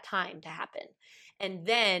 wait for that time to happen and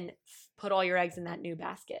then put all your eggs in that new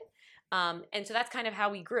basket. And so that's kind of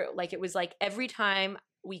how we grew. Like, it was like every time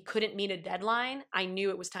we couldn't meet a deadline, I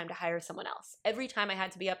knew it was time to hire someone else. Every time I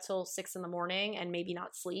had to be up till 6 a.m. and maybe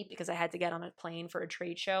not sleep because I had to get on a plane for a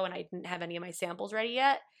trade show and I didn't have any of my samples ready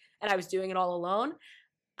yet and I was doing it all alone,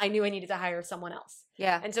 I knew I needed to hire someone else.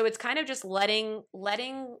 Yeah. And so it's kind of just letting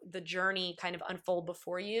the journey kind of unfold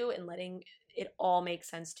before you and letting it all make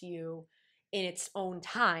sense to you in its own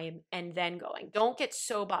time and then going. Don't get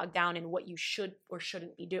so bogged down in what you should or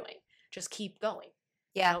shouldn't be doing. Just keep going.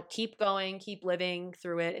 Yeah. Keep going, keep living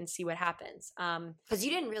through it and see what happens. Because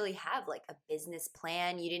you didn't really have like a business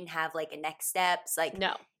plan. You didn't have like a next steps. Like,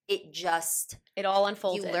 no. It all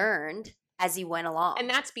unfolded. You learned as you went along. And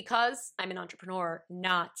that's because I'm an entrepreneur,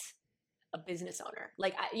 not a business owner.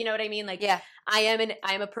 Like, you know what I mean? Like, I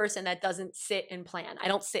am a person that doesn't sit and plan. I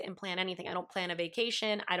don't sit and plan anything. I don't plan a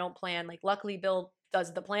vacation. I don't plan, like, luckily Bill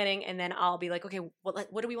does the planning and then I'll be like, okay,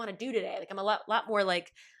 what do we want to do today? Like, I'm a lot more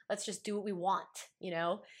like, let's just do what we want,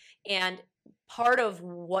 And part of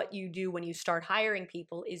what you do when you start hiring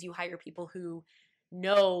people is you hire people who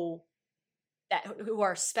know who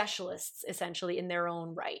are specialists essentially in their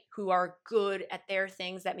own right, who are good at their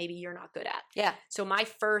things that maybe you're not good at. Yeah. So my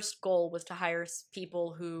first goal was to hire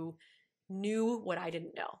people who knew what I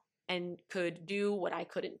didn't know and could do what I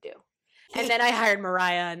couldn't do. And then I hired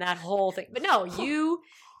Mariah and that whole thing. But no,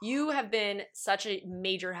 you have been such a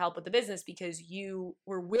major help with the business because you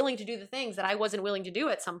were willing to do the things that I wasn't willing to do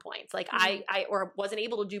at some points. Like I wasn't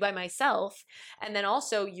able to do by myself. And then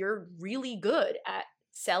also you're really good at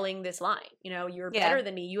selling this line. You're better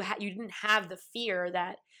than me. You didn't have the fear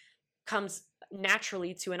that comes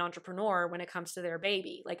naturally to an entrepreneur when it comes to their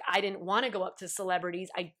baby. Like, I didn't want to go up to celebrities.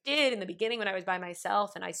 I did in the beginning when I was by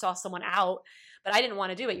myself and I saw someone out, but I didn't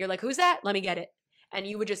want to do it. You're like, who's that? Let me get it. And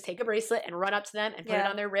you would just take a bracelet and run up to them and put it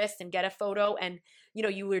on their wrist and get a photo. And,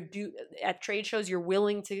 you would do at trade shows, you're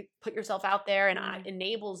willing to put yourself out there and it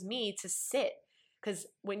enables me to sit. Because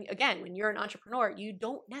when you're an entrepreneur, you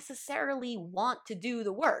don't necessarily want to do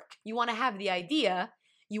the work. You want to have the idea.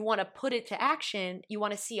 You want to put it to action. You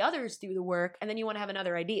want to see others do the work. And then you want to have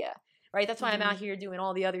another idea, right? That's why I'm out here doing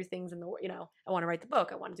all the other things I want to write the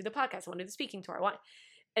book. I want to do the podcast. I want to do the speaking tour.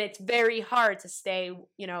 And it's very hard to stay,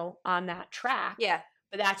 on that track. Yeah.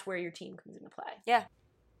 But that's where your team comes into play. Yeah.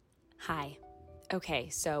 Hi. Okay,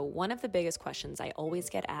 so one of the biggest questions I always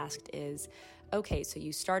get asked is, okay, so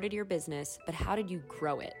you started your business, but how did you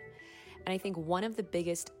grow it? And I think one of the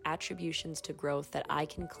biggest attributions to growth that I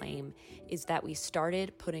can claim is that we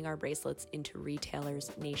started putting our bracelets into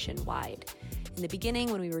retailers nationwide. In the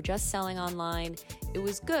beginning, when we were just selling online, it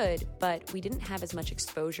was good, but we didn't have as much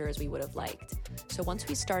exposure as we would have liked. So once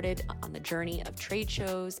we started on the journey of trade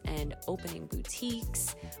shows and opening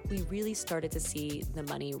boutiques, we really started to see the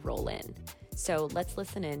money roll in. So let's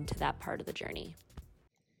listen in to that part of the journey.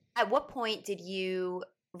 At what point did you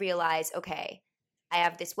realize, okay, I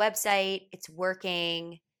have this website, it's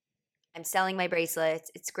working, I'm selling my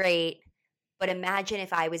bracelets, it's great, but imagine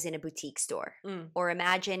if I was in a boutique store or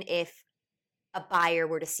imagine if a buyer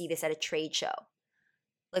were to see this at a trade show.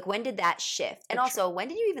 Like, when did that shift? And The also, when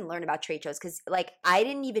did you even learn about trade shows? Because, like, I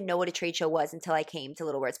didn't even know what a trade show was until I came to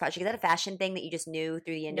Little Words Project. Is that a fashion thing that you just knew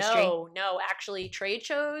through the industry? No, actually, trade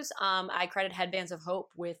shows. I credit Headbands of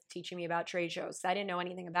Hope with teaching me about trade shows. I didn't know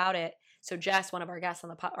anything about it. So Jess, one of our guests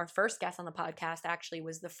on our first guest on the podcast, actually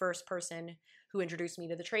was the first person who introduced me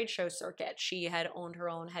to the trade show circuit. She had owned her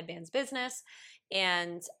own headbands business,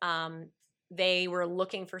 and they were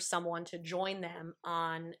looking for someone to join them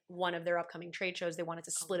on one of their upcoming trade shows. They wanted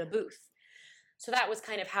to split a booth. So that was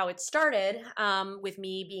kind of how it started with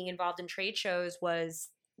me being involved in trade shows. Was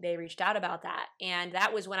they reached out about that. And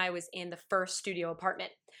that was when I was in the first studio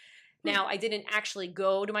apartment. Now, I didn't actually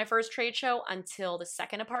go to my first trade show until the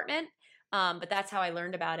second apartment, but that's how I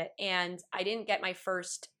learned about it. And I didn't get my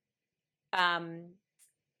first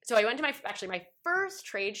so I went to my first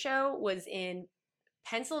trade show was in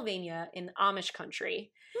Pennsylvania in Amish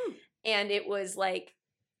country. And it was like,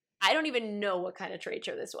 I don't even know what kind of trade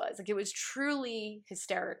show this was. Like, it was truly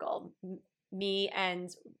hysterical. Me and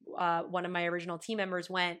one of my original team members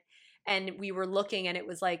went, and we were looking, and it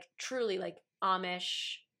was like truly like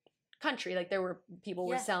Amish country. Like, there were people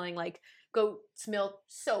were selling like goat's milk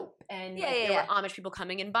soap, and there were Amish people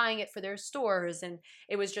coming and buying it for their stores. And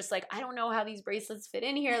it was just like, I don't know how these bracelets fit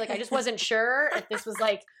in here. Like, I just wasn't sure if this was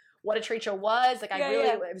like what a trade show was. Like,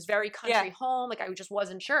 it was very country home. Like, I just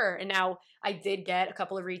wasn't sure. And now I did get a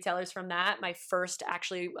couple of retailers from that. My first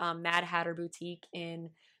actually Mad Hatter boutique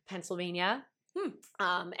in Pennsylvania.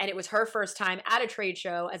 And it was her first time at a trade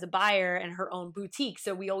show as a buyer and her own boutique.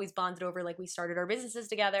 So we always bonded over, like, we started our businesses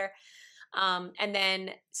together. And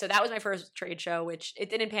then, so that was my first trade show, which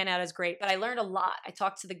it didn't pan out as great, but I learned a lot. I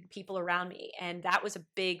talked to the people around me, and that was a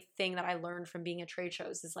big thing that I learned from being at trade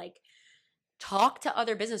shows is like, talk to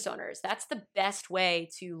other business owners. That's the best way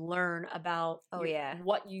to learn about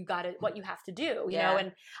what you have to do, you know?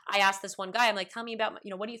 And I asked this one guy, I'm like, tell me about,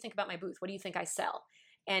 what do you think about my booth? What do you think I sell?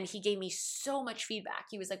 And he gave me so much feedback.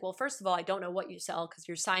 He was like, well, first of all, I don't know what you sell because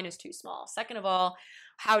your sign is too small. Second of all,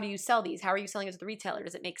 how do you sell these? How are you selling it to the retailer?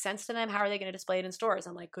 Does it make sense to them? How are they going to display it in stores?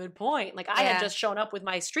 I'm like, good point. Like, I had just shown up with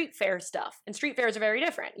my street fair stuff, and street fairs are very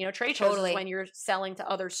different. Trade shows is when you're selling to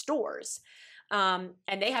other stores. And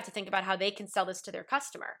they have to think about how they can sell this to their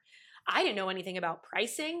customer. I didn't know anything about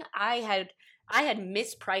pricing. I had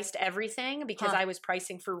mispriced everything because I was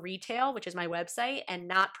pricing for retail, which is my website, and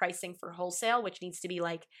not pricing for wholesale, which needs to be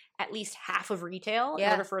like at least half of retail in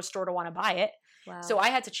order for a store to want to buy it. Wow. So I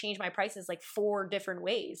had to change my prices like 4 different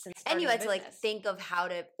ways. And you had to like think of how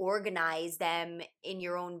to organize them in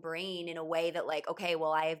your own brain in a way that like, okay,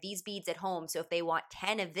 well, I have these beads at home. So if they want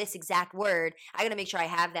 10 of this exact word, I got to make sure I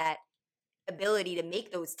have that ability to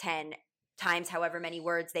make those 10 times however many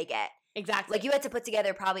words they get. Exactly. Like, you had to put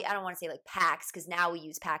together probably, I don't want to say like packs, because now we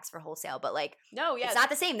use packs for wholesale, but like, it's not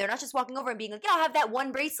the same. They're not just walking over and being like, I'll have that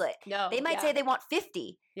one bracelet. No. They might say they want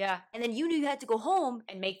 50. Yeah. And then you knew you had to go home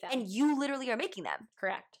and make them. And you literally are making them.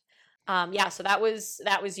 Correct. So that was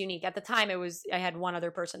unique. At the time, I had one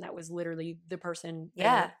other person that was literally the person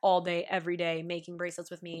all day, every day, making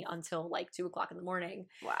bracelets with me until like 2:00 in the morning.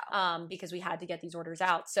 Wow. Because we had to get these orders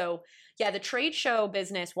out. So the trade show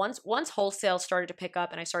business, once wholesale started to pick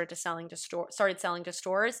up and I started selling to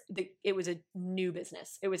stores, it was a new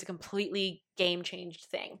business. It was a completely game changed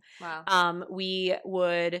thing. Wow.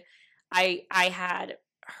 I had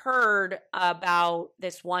heard about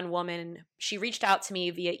this one woman. She reached out to me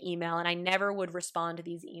via email, and I never would respond to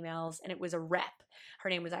these emails, and it was a rep. Her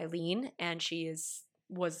name was Eileen, and she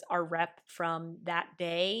was our rep from that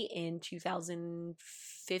day in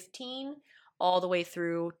 2015 all the way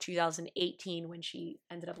through 2018 when she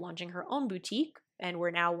ended up launching her own boutique, and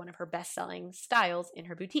we're now one of her best-selling styles in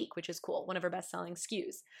her boutique, which is cool, one of her best-selling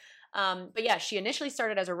SKUs. But yeah, she initially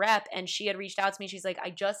started as a rep, and she had reached out to me. She's like,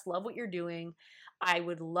 I just love what you're doing. I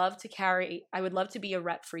would love to be a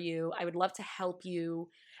rep for you. I would love to help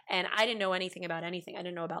you. And I didn't know anything about anything. I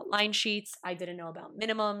didn't know about line sheets. I didn't know about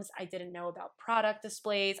minimums. I didn't know about product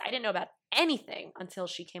displays. I didn't know about anything until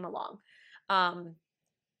she came along.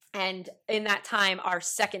 And in that time, our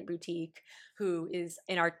second boutique, who is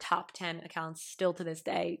in our top 10 accounts still to this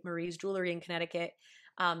day, Marie's Jewelry in Connecticut,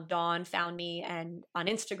 Dawn found me and on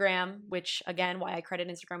Instagram, which again, why I credit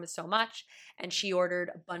Instagram with so much. And she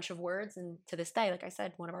ordered a bunch of words. And to this day, like I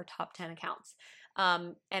said, one of our top 10 accounts.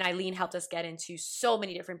 And Eileen helped us get into so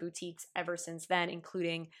many different boutiques ever since then,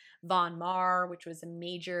 including Von Mar, which was a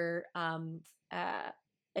major in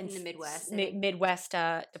the Midwest. Midwest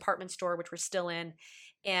department store, which we're still in.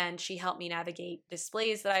 And she helped me navigate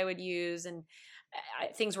displays that I would use. And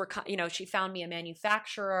things were, she found me a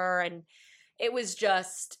manufacturer, and it was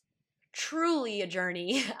just truly a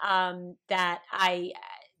journey that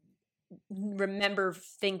remember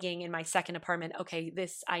thinking in my second apartment, okay,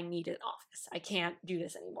 I need an office. I can't do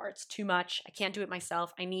this anymore. It's too much. I can't do it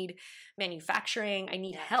myself. I need manufacturing. I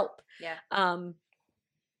need help. Yeah.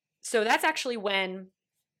 So that's actually when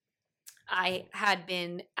I had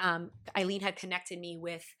been, Eileen had connected me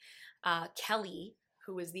with Kelly,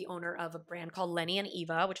 who is the owner of a brand called Lenny and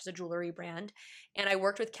Eva, which is a jewelry brand. And I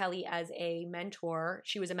worked with Kelly as a mentor.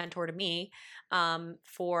 She was a mentor to me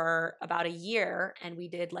for about a year. And we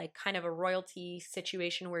did like kind of a royalty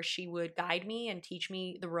situation where she would guide me and teach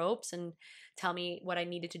me the ropes and tell me what I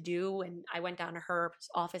needed to do. And I went down to her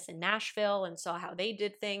office in Nashville and saw how they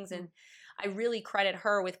did things. And I really credit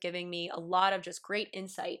her with giving me a lot of just great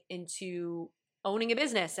insight into owning a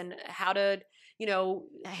business and how to,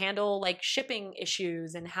 handle like shipping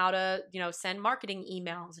issues and how to, send marketing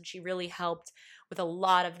emails. And she really helped with a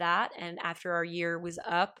lot of that. And after our year was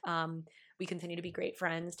up, we continue to be great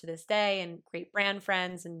friends to this day and great brand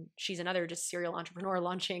friends. And she's another just serial entrepreneur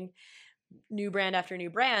launching new brand after new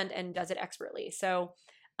brand and does it expertly. So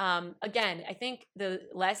again, I think the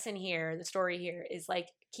lesson here, the story here is like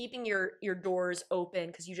keeping your doors open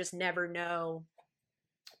because you just never know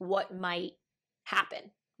what might happen.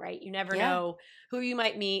 Right? You never know who you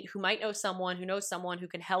might meet, who might know someone who knows someone who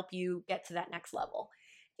can help you get to that next level.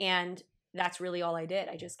 And that's really all I did.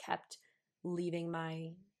 I just kept leaving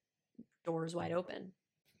my doors wide open.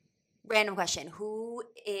 Random question. Who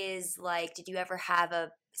is like, did you ever have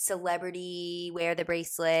a celebrity wear the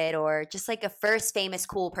bracelet or just like a first famous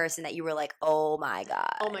cool person that you were like, oh my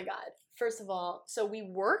God? Oh my God. First of all, so we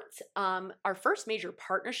worked, our first major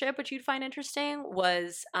partnership, which you'd find interesting,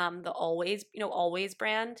 was the Always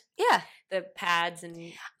brand. Yeah. The pads and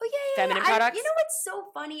feminine products. You know what's so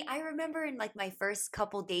funny? I remember in like my first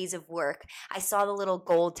couple days of work, I saw the little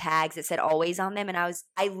gold tags that said Always on them. And I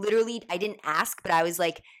didn't ask, but I was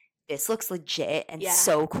like, this looks legit and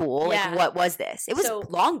so cool. Like, what was this? It was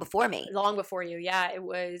long before me. Long before you. Yeah. It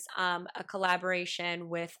was a collaboration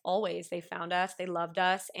with Always. They found us. They loved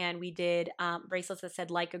us. And we did bracelets that said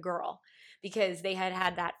Like a Girl because they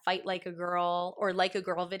had that Fight Like a Girl or Like a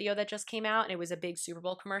Girl video that just came out. And it was a big Super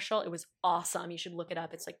Bowl commercial. It was awesome. You should look it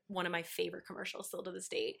up. It's like one of my favorite commercials still to this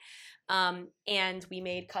date. And we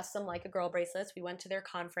made custom Like a Girl bracelets. We went to their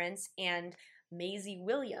conference and Maisie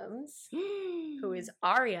Williams, who is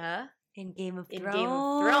Arya in Game of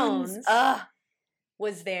Thrones,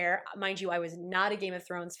 was there. Mind you, I was not a Game of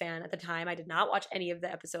Thrones fan at the time. I did not watch any of the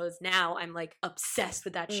episodes. Now I'm like obsessed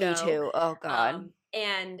with that show. Me too. Oh God.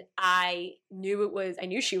 And I knew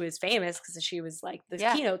she was famous because she was like the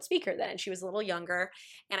keynote speaker then. She was a little younger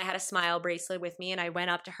and I had a smile bracelet with me and I went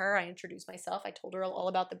up to her. I introduced myself. I told her all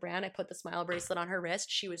about the brand. I put the smile bracelet on her wrist.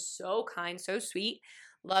 She was so kind, so sweet.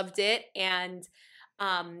 Loved it. And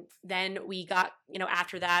then we got,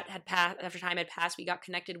 after that after time had passed, we got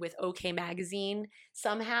connected with OK Magazine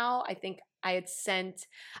somehow. I think I had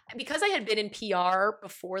because I had been in PR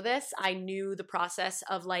before this, I knew the process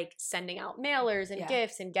of like sending out mailers and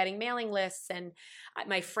gifts and getting mailing lists. And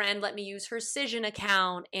my friend let me use her Cision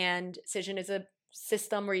account. And Cision is a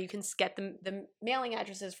system where you can get the mailing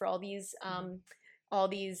addresses for all these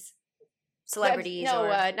celebrities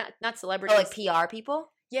not celebrities. Oh, like PR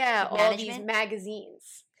people? Yeah, like all these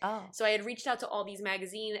magazines. Oh. So I had reached out to all these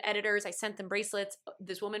magazine editors. I sent them bracelets.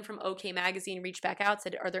 This woman from OK Magazine reached back out,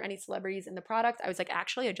 said, are there any celebrities in the product? I was like,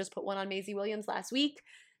 actually, I just put one on Maisie Williams last week.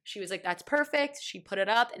 She was like, that's perfect. She put it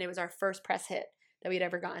up, and it was our first press hit that we'd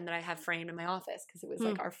ever gotten that I have framed in my office because it was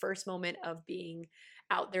like our first moment of being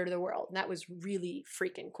out there to the world. And that was really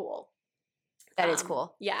freaking cool. That is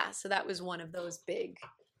cool. Yeah, so that was one of those big...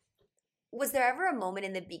 Was there ever a moment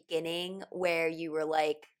in the beginning where you were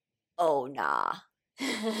like, oh, nah.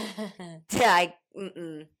 I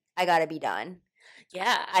gotta be done.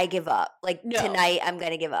 Yeah. I give up. Like tonight I'm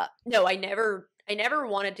gonna give up. No, I never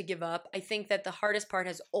wanted to give up. I think that the hardest part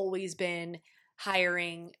has always been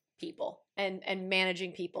hiring people and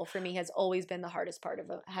managing people for me has always been the hardest part of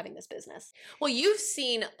having this business. Well, you've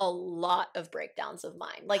seen a lot of breakdowns of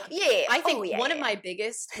mine. Like, I think one of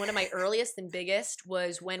my earliest and biggest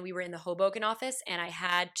was when we were in the Hoboken office and I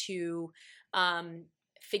had to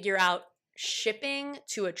figure out shipping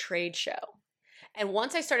to a trade show. And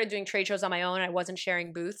once I started doing trade shows on my own, I wasn't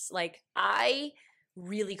sharing booths. Like, I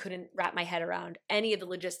really couldn't wrap my head around any of the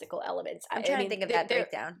logistical elements. I'm trying to think of that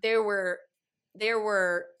breakdown. There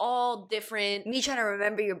were all different. Me trying to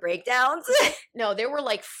remember your breakdowns? No, there were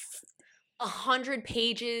like 100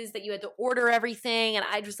 pages that you had to order everything. And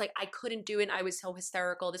I just like, I couldn't do it. And I was so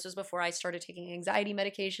hysterical. This was before I started taking anxiety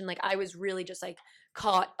medication. Like I was really just like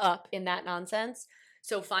caught up in that nonsense.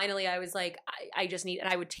 So finally I was like, I just need, and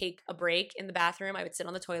I would take a break in the bathroom. I would sit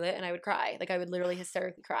on the toilet and I would cry. Like I would literally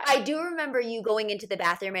hysterically cry. I do remember you going into the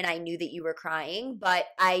bathroom and I knew that you were crying, but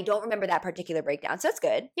I don't remember that particular breakdown. So that's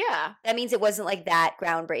good. Yeah. That means it wasn't like that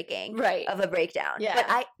groundbreaking Right. of a breakdown.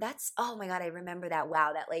 Yeah. But oh my God, I remember that.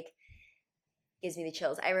 Wow, that like gives me the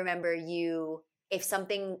chills. I remember you, if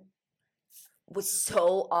something was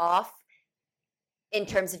so off in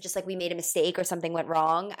terms of just like we made a mistake or something went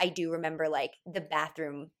wrong, I do remember like the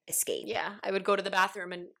bathroom escape. Yeah, I would go to the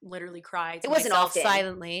bathroom and literally cry to It wasn't myself often.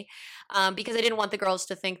 silently, because I didn't want the girls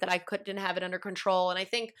to think that I didn't have it under control. And I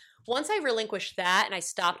think once I relinquished that and I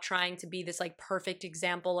stopped trying to be this like perfect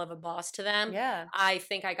example of a boss to them, Yeah. I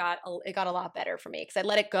think it got a lot better for me because I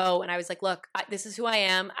let it go and I was like, look, this is who I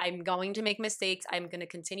am. I'm going to make mistakes. I'm going to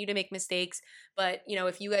continue to make mistakes. But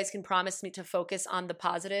if you guys can promise me to focus on the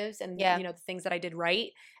positives and the things that I did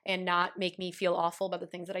right and not make me feel awful about the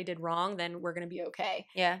things that I did wrong, then we're going to be okay.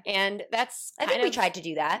 Yeah. And that's I think we tried to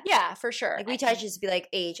do that. Yeah, for sure. Like we tried to just be like,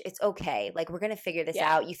 Age, it's okay. Like we're going to figure this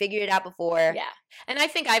Yeah. out. You figured it out before. Yeah. And I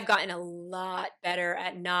think I've gotten a lot better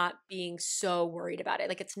at not being so worried about it.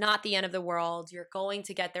 Like it's not the end of the world. You're going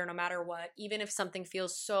to get there no matter what, even if something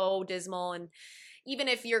feels so dismal, and even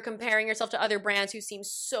if you're comparing yourself to other brands who seem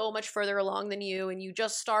so much further along than you and you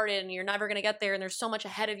just started and you're never going to get there and there's so much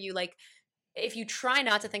ahead of you. Like if you try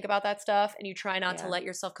not to think about that stuff and you try not to let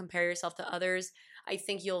yourself compare yourself to others, I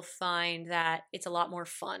think you'll find that it's a lot more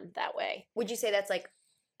fun that way. Would you say that's like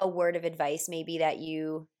a word of advice maybe that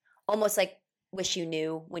you almost like wish you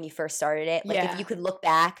knew when you first started it? Like if you could look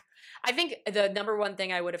back. I think the number one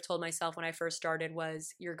thing I would have told myself when I first started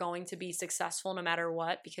was you're going to be successful no matter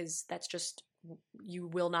what, because that's just, you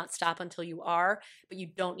will not stop until you are, but you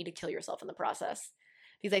don't need to kill yourself in the process.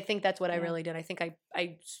 Because I think that's what I really did. I think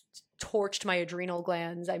I torched my adrenal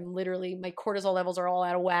glands. I'm literally, my cortisol levels are all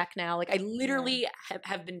out of whack now. Like I literally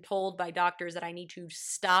have been told by doctors that I need to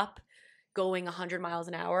stop going 100 miles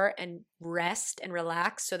an hour and rest and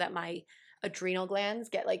relax so that my adrenal glands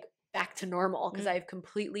get like back to normal, because I've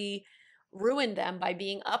completely ruined them by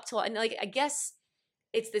being up till, and like I guess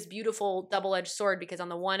it's this beautiful double-edged sword, because on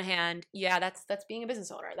the one hand, that's being a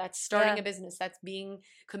business owner, that's starting a business, that's being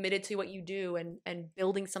committed to what you do and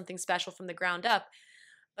building something special from the ground up.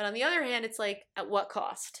 But on the other hand, it's like, at what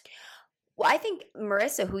cost? Well, I think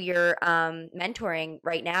Marissa, who you're mentoring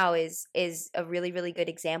right now, is a really, really good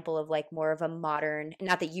example of like more of a modern,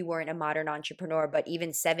 not that you weren't a modern entrepreneur, but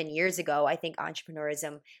even 7 years ago, I think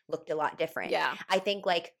entrepreneurism looked a lot different. Yeah. I think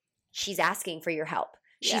like she's asking for your help.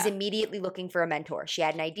 She's Yeah. immediately looking for a mentor. She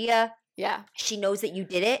had an idea. Yeah. She knows that you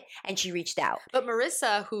did it and she reached out. But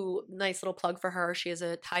Marissa, who, nice little plug for her, she has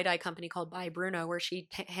a tie-dye company called By Bruno where she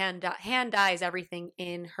hand dyes everything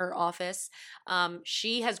in her office.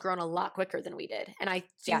 She has grown a lot quicker than we did. And I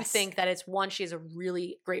do think that it's one, she has a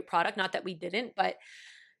really great product. Not that we didn't, but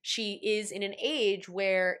she is in an age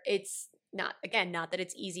where it's not that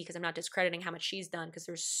it's easy, because I'm not discrediting how much she's done, because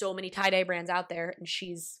there's so many tie-dye brands out there and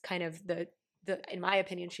she's kind of the in my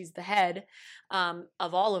opinion, she's the head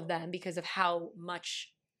of all of them because of how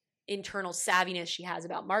much internal savviness she has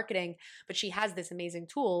about marketing. But she has this amazing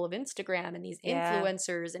tool of Instagram and these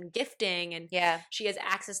influencers and gifting, and she has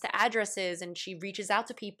access to addresses and she reaches out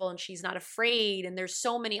to people and she's not afraid. And there's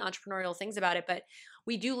so many entrepreneurial things about it. But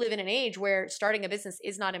we do live in an age where starting a business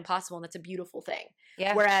is not impossible, and that's a beautiful thing.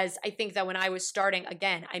 Yeah. Whereas I think that when I was starting,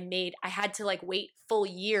 again, I had to like wait full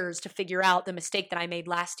years to figure out the mistake that I made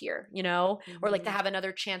last year, or like to have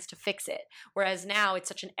another chance to fix it. Whereas now it's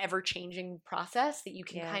such an ever-changing process that you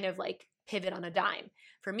can kind of like pivot on a dime.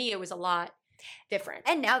 For me, it was a lot different.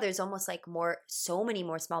 And now there's almost like so many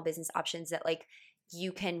more small business options that like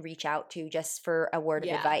you can reach out to just for a word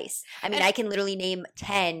of advice. I mean, I can literally name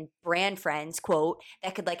 10 brand friends, quote,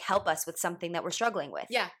 that could like help us with something that we're struggling with.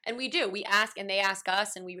 Yeah. And we do. We ask and they ask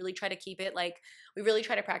us, and we really try to keep it like, we really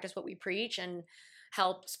try to practice what we preach and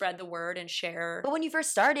help spread the word and share. But when you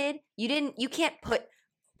first started, you can't put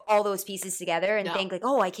all those pieces together and think like,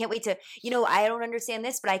 oh, I can't wait to, I don't understand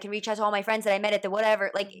this, but I can reach out to all my friends that I met at the whatever.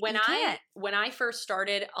 Like when I first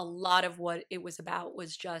started, a lot of what it was about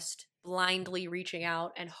was just blindly reaching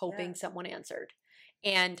out and hoping someone answered.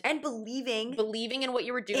 And believing in what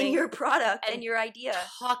you were doing, in your product and your idea,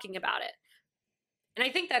 talking about it. And I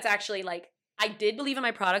think that's actually like, I did believe in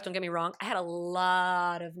my product. Don't get me wrong. I had a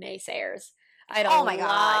lot of naysayers. I had oh my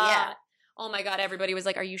God. Yeah. Oh my God, everybody was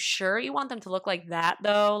like, are you sure you want them to look like that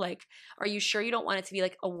though? Like, are you sure you don't want it to be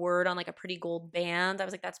like a word on like a pretty gold band? I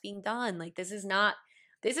was like, that's being done. Like, this is not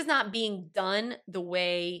being done the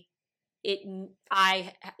way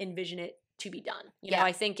I envision it to be done. You Yeah. know,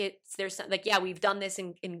 I think there's like, yeah, we've done this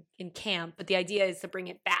in camp, but the idea is to bring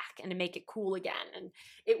it back and to make it cool again. And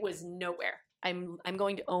it was nowhere. I'm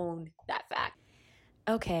going to own that fact.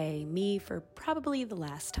 Okay, me for probably the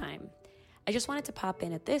last time. I just wanted to pop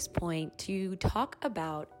in at this point to talk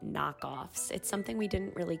about knockoffs. It's something we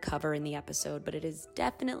didn't really cover in the episode, but it is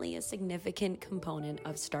definitely a significant component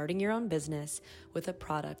of starting your own business with a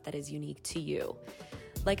product that is unique to you.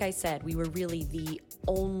 Like I said, we were really the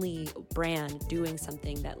only brand doing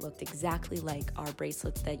something that looked exactly like our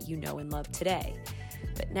bracelets that you know and love today.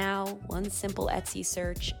 But now, one simple Etsy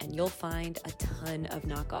search and you'll find a ton of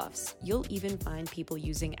knockoffs. You'll even find people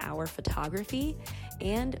using our photography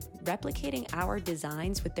and replicating our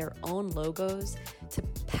designs with their own logos to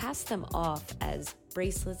pass them off as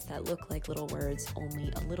bracelets that look like little words,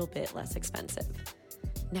 only a little bit less expensive.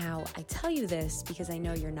 Now, I tell you this because I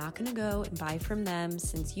know you're not going to go and buy from them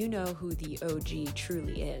since you know who the OG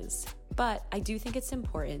truly is. But I do think it's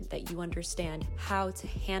important that you understand how to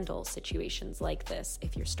handle situations like this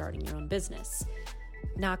if you're starting your own business.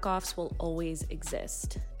 Knockoffs will always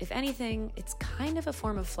exist. If anything, it's kind of a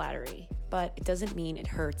form of flattery, but it doesn't mean it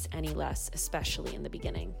hurts any less, especially in the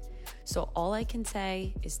beginning. So all I can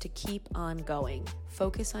say is to keep on going.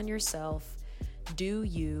 Focus on yourself, do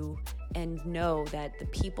you, and know that the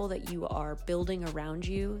people that you are building around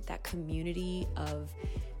you, that community of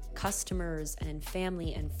customers and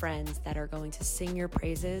family and friends that are going to sing your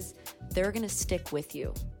praises, they're going to stick with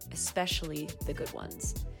you, especially the good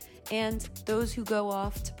ones. And those who go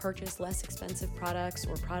off to purchase less expensive products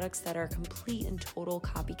or products that are complete and total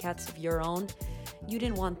copycats of your own, you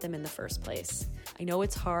didn't want them in the first place. I know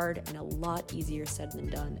it's hard and a lot easier said than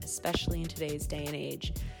done, especially in today's day and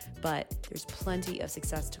age, but there's plenty of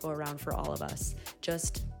success to go around for all of us.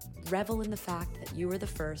 Just revel in the fact that you were the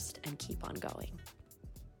first and keep on going.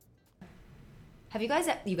 Have you guys,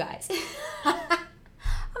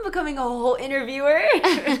 I'm becoming a whole interviewer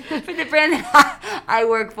for the brand that I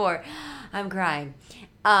work for. I'm crying.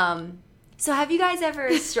 So have you guys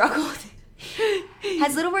ever struggled?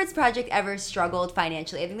 Has Little Words Project ever struggled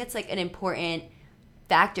financially? I think that's like an important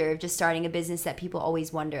factor of just starting a business that people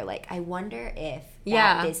always wonder. Like, I wonder if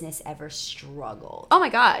that business ever struggled. Oh my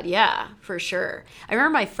God, yeah, for sure. I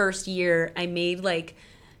remember my first year, I made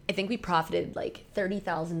I think we profited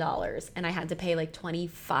 $30,000 and I had to pay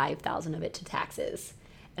 $25,000 of it to taxes.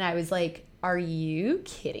 And I was like, are you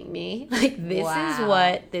kidding me? This is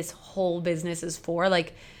what this whole business is for.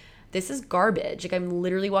 This is garbage. I'm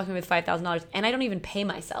literally walking with $5,000 and I don't even pay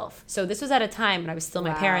myself. So this was at a time when I was still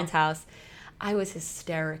in my parents' house. I was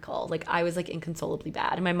hysterical. I was inconsolably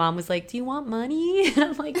bad. And my mom was like, do you want money? And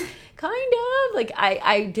I'm like, kind of.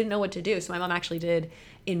 I didn't know what to do. So my mom actually did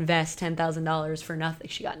invest $10,000 for nothing.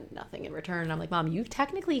 She got nothing in return. And I'm like, Mom, you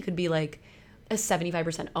technically could be a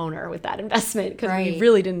 75% owner with that investment because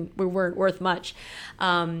we weren't worth much.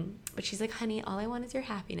 But she's like, honey, all I want is your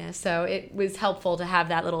happiness. So it was helpful to have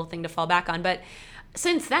that little thing to fall back on. But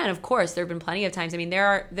since then, of course, there have been plenty of times. I mean,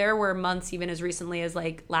 there were months even as recently as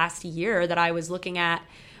last year that I was looking at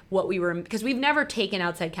what we were, because we've never taken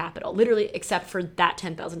outside capital, literally, except for that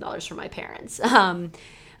 $10,000 from my parents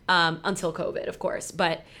until COVID, of course.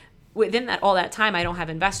 But within all that time, I don't have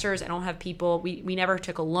investors. I don't have people. We never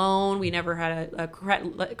took a loan. We never had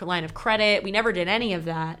a line of credit. We never did any of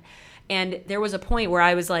that. And there was a point where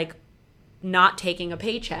I was not taking a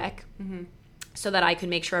paycheck so that I could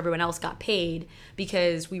make sure everyone else got paid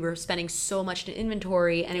because we were spending so much in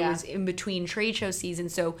inventory and it was in between trade show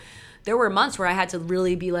seasons. So there were months where I had to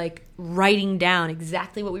really be writing down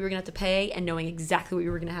exactly what we were going to have to pay and knowing exactly what we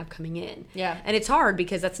were going to have coming in. Yeah. And it's hard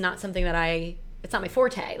because that's not something that it's not my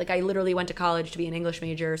forte. I literally went to college to be an English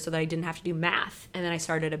major so that I didn't have to do math. And then I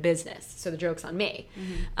started a business. So the joke's on me.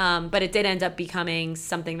 But it did end up becoming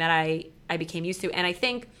something that I became used to. And I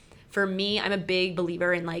think for me, I'm a big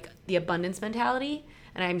believer in the abundance mentality.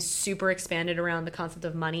 And I'm super expanded around the concept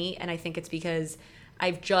of money. And I think it's because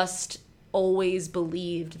I've just always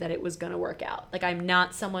believed that it was going to work out. I'm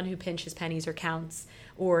not someone who pinches pennies or counts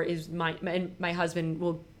or is my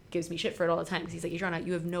husband gives me shit for it all the time because he's like, Adriana,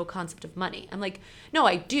 you have no concept of money. I'm like, no,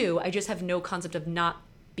 I do. I just have no concept of not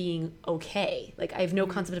being okay. I have no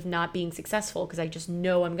concept of not being successful because I just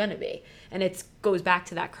know I'm going to be. And it goes back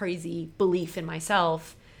to that crazy belief in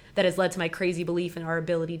myself that has led to my crazy belief in our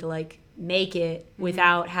ability to make it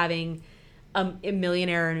without having a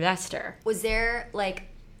millionaire investor. Was there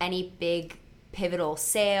any big pivotal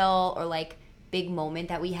sale or big moment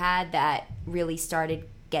that we had that really started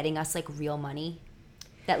getting us real money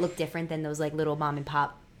that looked different than those little mom and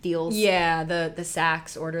pop deals. Yeah, the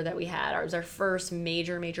Saks order that we had. It was our first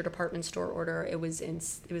major department store order. It was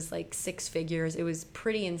like 6 figures. It was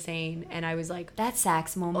pretty insane, and I was like, That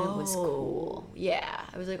Saks moment was cool. Yeah,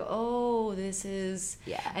 I was like, oh, this is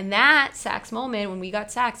Yeah. And that Saks moment, when we got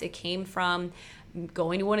Saks, it came from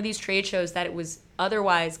going to one of these trade shows that it was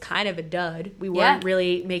otherwise kind of a dud. We weren't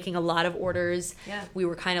really making a lot of orders. Yeah. We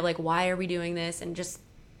were kind of like, why are we doing this?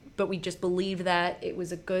 But we just believed that it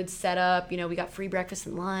was a good setup. You know, we got free breakfast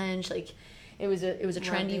and lunch. Like, it was a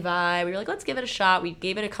trendy vibe. We were like, let's give it a shot. We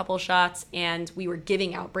gave it a couple shots, and we were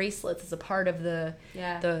giving out bracelets as a part of the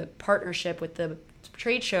partnership with the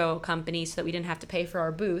trade show company, so that we didn't have to pay for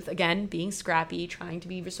our booth. Again, being scrappy, trying to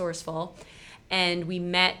be resourceful. And we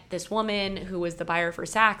met this woman who was the buyer for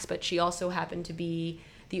Saks, but she also happened to be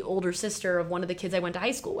the older sister of one of the kids I went to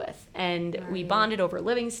high school with. And we bonded over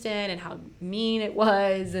Livingston and how mean it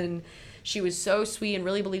was. And she was so sweet and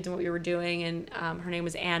really believed in what we were doing. And her name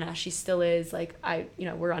was Anna. She still is. Like,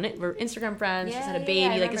 we're on it. We're Instagram friends. She's had a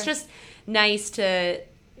baby. Like, it's just nice to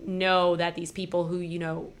know that these people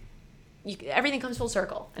who, everything comes full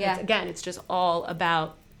circle. And it's just all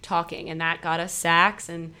about talking. And that got us Saks.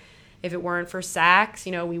 And if it weren't for Saks,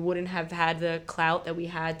 we wouldn't have had the clout that we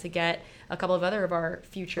had to get a couple of other of our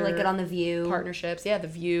future Like, get on The View. partnerships. Yeah, The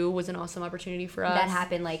View was an awesome opportunity for us. That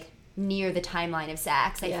happened, like, near the timeline of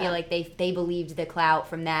Saks. I feel like they believed the clout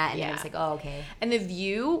from that, and it was like, oh, okay. And The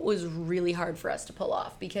View was really hard for us to pull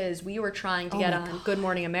off, because we were trying to get on Good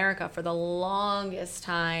Morning America for the longest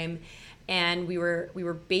time, and we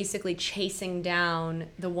were basically chasing down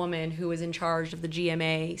the woman who was in charge of the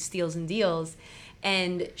GMA Steals and Deals.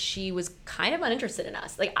 And she was kind of uninterested in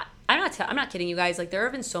us. Like, I'm not kidding you guys. Like, there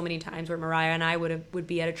have been so many times where Mariah and I would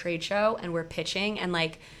be at a trade show and we're pitching, and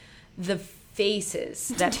like the faces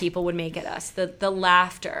that people would make at us, the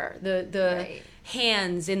laughter, the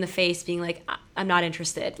hands in the face being like, I'm not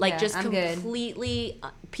interested. Like, just completely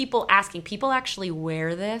people asking, people actually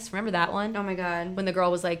wear this? Remember that one? Oh my God. When the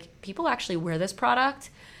girl was like, people actually wear this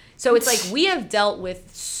product? So it's like, we have dealt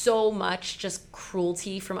with so much just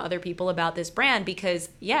cruelty from other people about this brand, because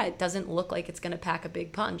it doesn't look like it's going to pack a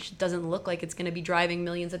big punch. It doesn't look like it's going to be driving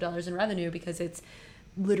millions of dollars in revenue, because it's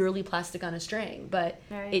literally plastic on a string. But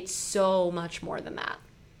it's so much more than that.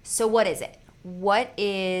 So what is it? What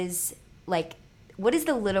is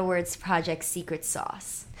the Little Words Project secret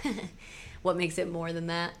sauce? What makes it more than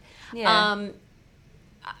that? Yeah.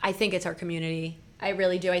 I think it's our community. I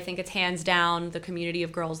really do. I think it's hands down the community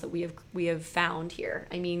of girls that we have found here.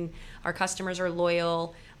 I mean, our customers are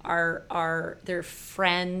loyal. They're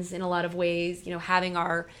friends in a lot of ways. Having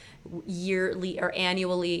our yearly or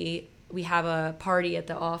annually, we have a party at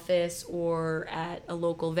the office or at a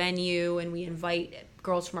local venue, and we invite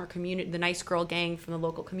girls from our community, the Nice Girl Gang from the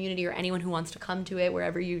local community, or anyone who wants to come to it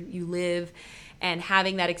wherever you live, and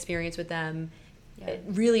having that experience with them, it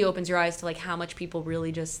really opens your eyes to like how much people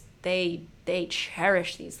really just they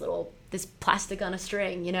cherish this plastic on a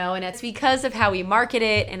string, and it's because of how we market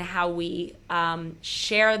it and how we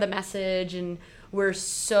share the message, and we're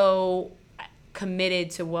so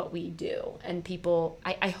committed to what we do, and people,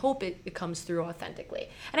 I hope it comes through authentically.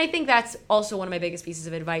 And I think that's also one of my biggest pieces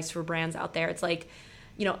of advice for brands out there. It's like,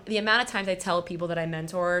 the amount of times I tell people that I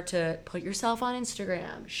mentor to put yourself on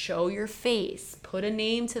Instagram, show your face, put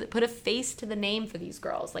a face to the name for these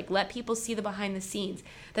girls. Like, let people see the behind the scenes.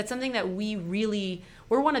 That's something that we're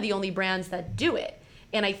one of the only brands that do it.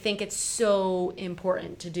 And I think it's so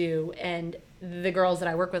important to do. And the girls that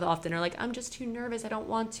I work with often are like, I'm just too nervous. I don't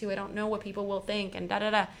want to. I don't know what people will think, and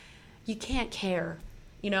da-da-da. You can't care.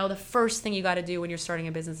 The first thing you got to do when you're starting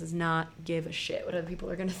a business is not give a shit what other people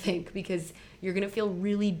are going to think, because you're going to feel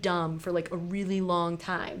really dumb for like a really long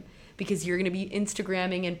time, because you're going to be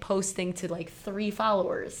Instagramming and posting to like 3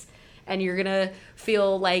 followers, and you're going to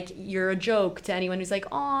feel like you're a joke to anyone who's like,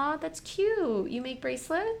 aw, that's cute. You make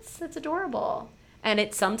bracelets? That's adorable. And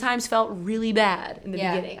it sometimes felt really bad in the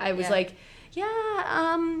beginning. I was like,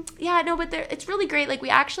 no, but it's really great. Like, we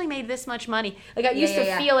actually made this much money. Like, I used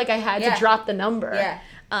to feel like I had to drop the number. Yeah.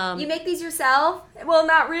 You make these yourself? Well,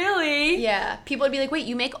 not really. Yeah. People would be like, wait,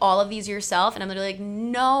 you make all of these yourself? And I'm literally like,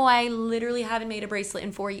 no, I literally haven't made a bracelet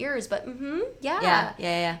in 4 years, but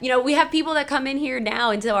Yeah. We have people that come in here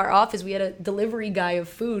now into our office. We had a delivery guy of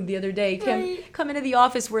food the other day come into the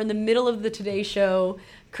office. We're in the middle of the Today Show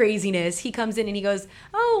craziness. He comes in and he goes,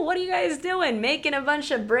 oh, what are you guys doing? Making a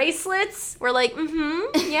bunch of bracelets? We're like,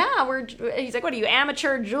 yeah. He's like, what are you,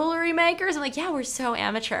 amateur jewelry makers? I'm like, yeah, we're so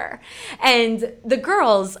amateur. And the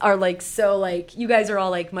girls are like, so like, you guys are all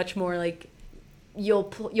like much more like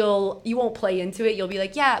you won't play into it. You'll be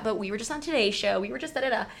like, yeah, but we were just on Today's Show. We were just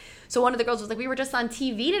da-da-da. So one of the girls was like, we were just on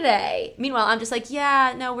TV today. Meanwhile, I'm just like,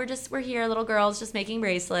 yeah, no, we're here, little girls, just making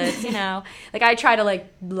bracelets, you know. Like, I try to, like,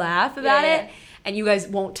 laugh about it, and you guys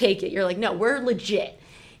won't take it. You're like, no, we're legit.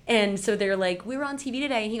 And so they're like, we were on TV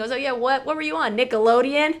today. And he goes, oh, yeah, what were you on?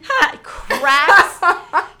 Nickelodeon? Ha!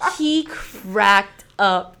 Cracks. He cracked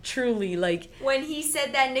up, truly. Like, when he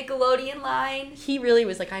said that Nickelodeon line, he really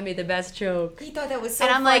was like, I made the best joke. He thought that was so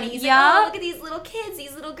and I'm funny. like, He's yeah. like, oh, look at these little kids,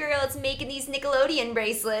 these little girls making these Nickelodeon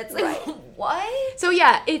bracelets. Like, what? So,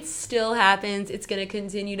 yeah, it still happens. It's going to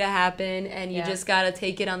continue to happen. And you just got to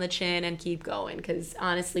take it on the chin and keep going. Because,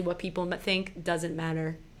 honestly, what people think doesn't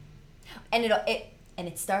matter. And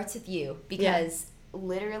it starts with you. Because,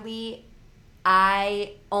 literally,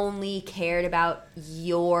 I only cared about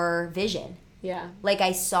your vision. Yeah. Like,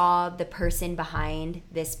 I saw the person behind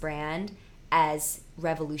this brand as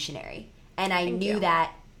revolutionary. And I knew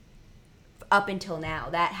that up until now.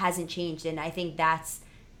 That hasn't changed. And I think that's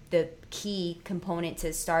the key component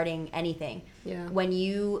to starting anything. Yeah. When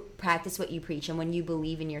you practice what you preach and when you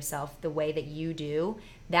believe in yourself the way that you do,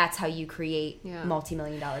 that's how you create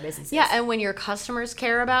multi-million-dollar businesses. Yeah, and when your customers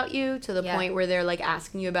care about you to the point where they're, like,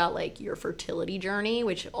 asking you about, like, your fertility journey,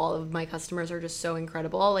 which all of my customers are just so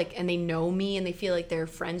incredible, like, and they know me and they feel like they're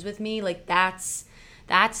friends with me, like, that's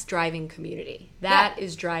driving community. That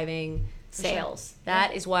is driving sales.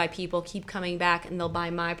 That is why people keep coming back and they'll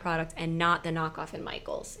buy my product and not the knockoff in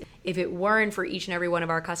Michael's. If it weren't for each and every one of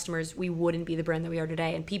our customers, we wouldn't be the brand that we are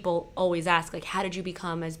today. And people always ask, like, how did you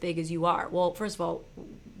become as big as you are? Well, first of all,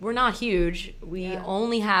 we're not huge. We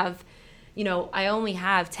only have, I only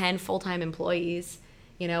have 10 full-time employees.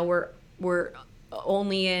 We're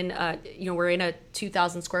only in, we're in a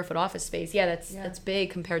 2,000 square foot office space. Yeah, that's big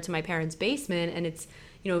compared to my parents' basement, and it's,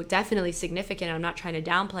 definitely significant. I'm not trying to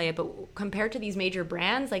downplay it, but compared to these major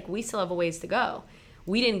brands, like, we still have a ways to go.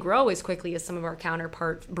 We didn't grow as quickly as some of our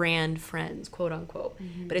counterpart brand friends, quote unquote.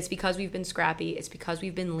 Mm-hmm. But it's because we've been scrappy, it's because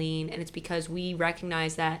we've been lean, and it's because we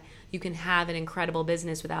recognize that you can have an incredible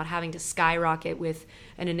business without having to skyrocket with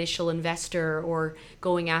an initial investor or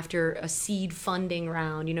going after a seed funding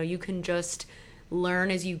round. You can just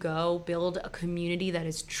learn as you go, build a community that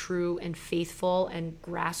is true and faithful, and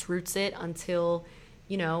grassroots it until,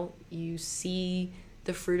 you see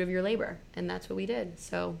the fruit of your labor. And that's what we did.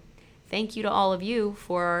 So thank you to all of you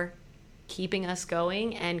for keeping us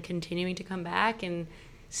going and continuing to come back and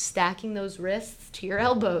stacking those wrists to your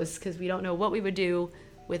elbows, because we don't know what we would do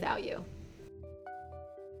without you.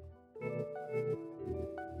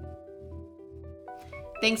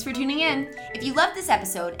 Thanks for tuning in. If you loved this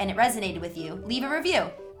episode and it resonated with you, leave a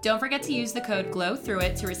review. Don't forget to use the code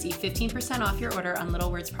GLOWTHROUGHIT to receive 15% off your order on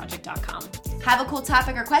littlewordsproject.com. Have a cool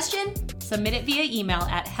topic or question? Submit it via email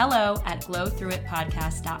at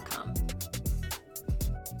hello@glowthroughitpodcast.com.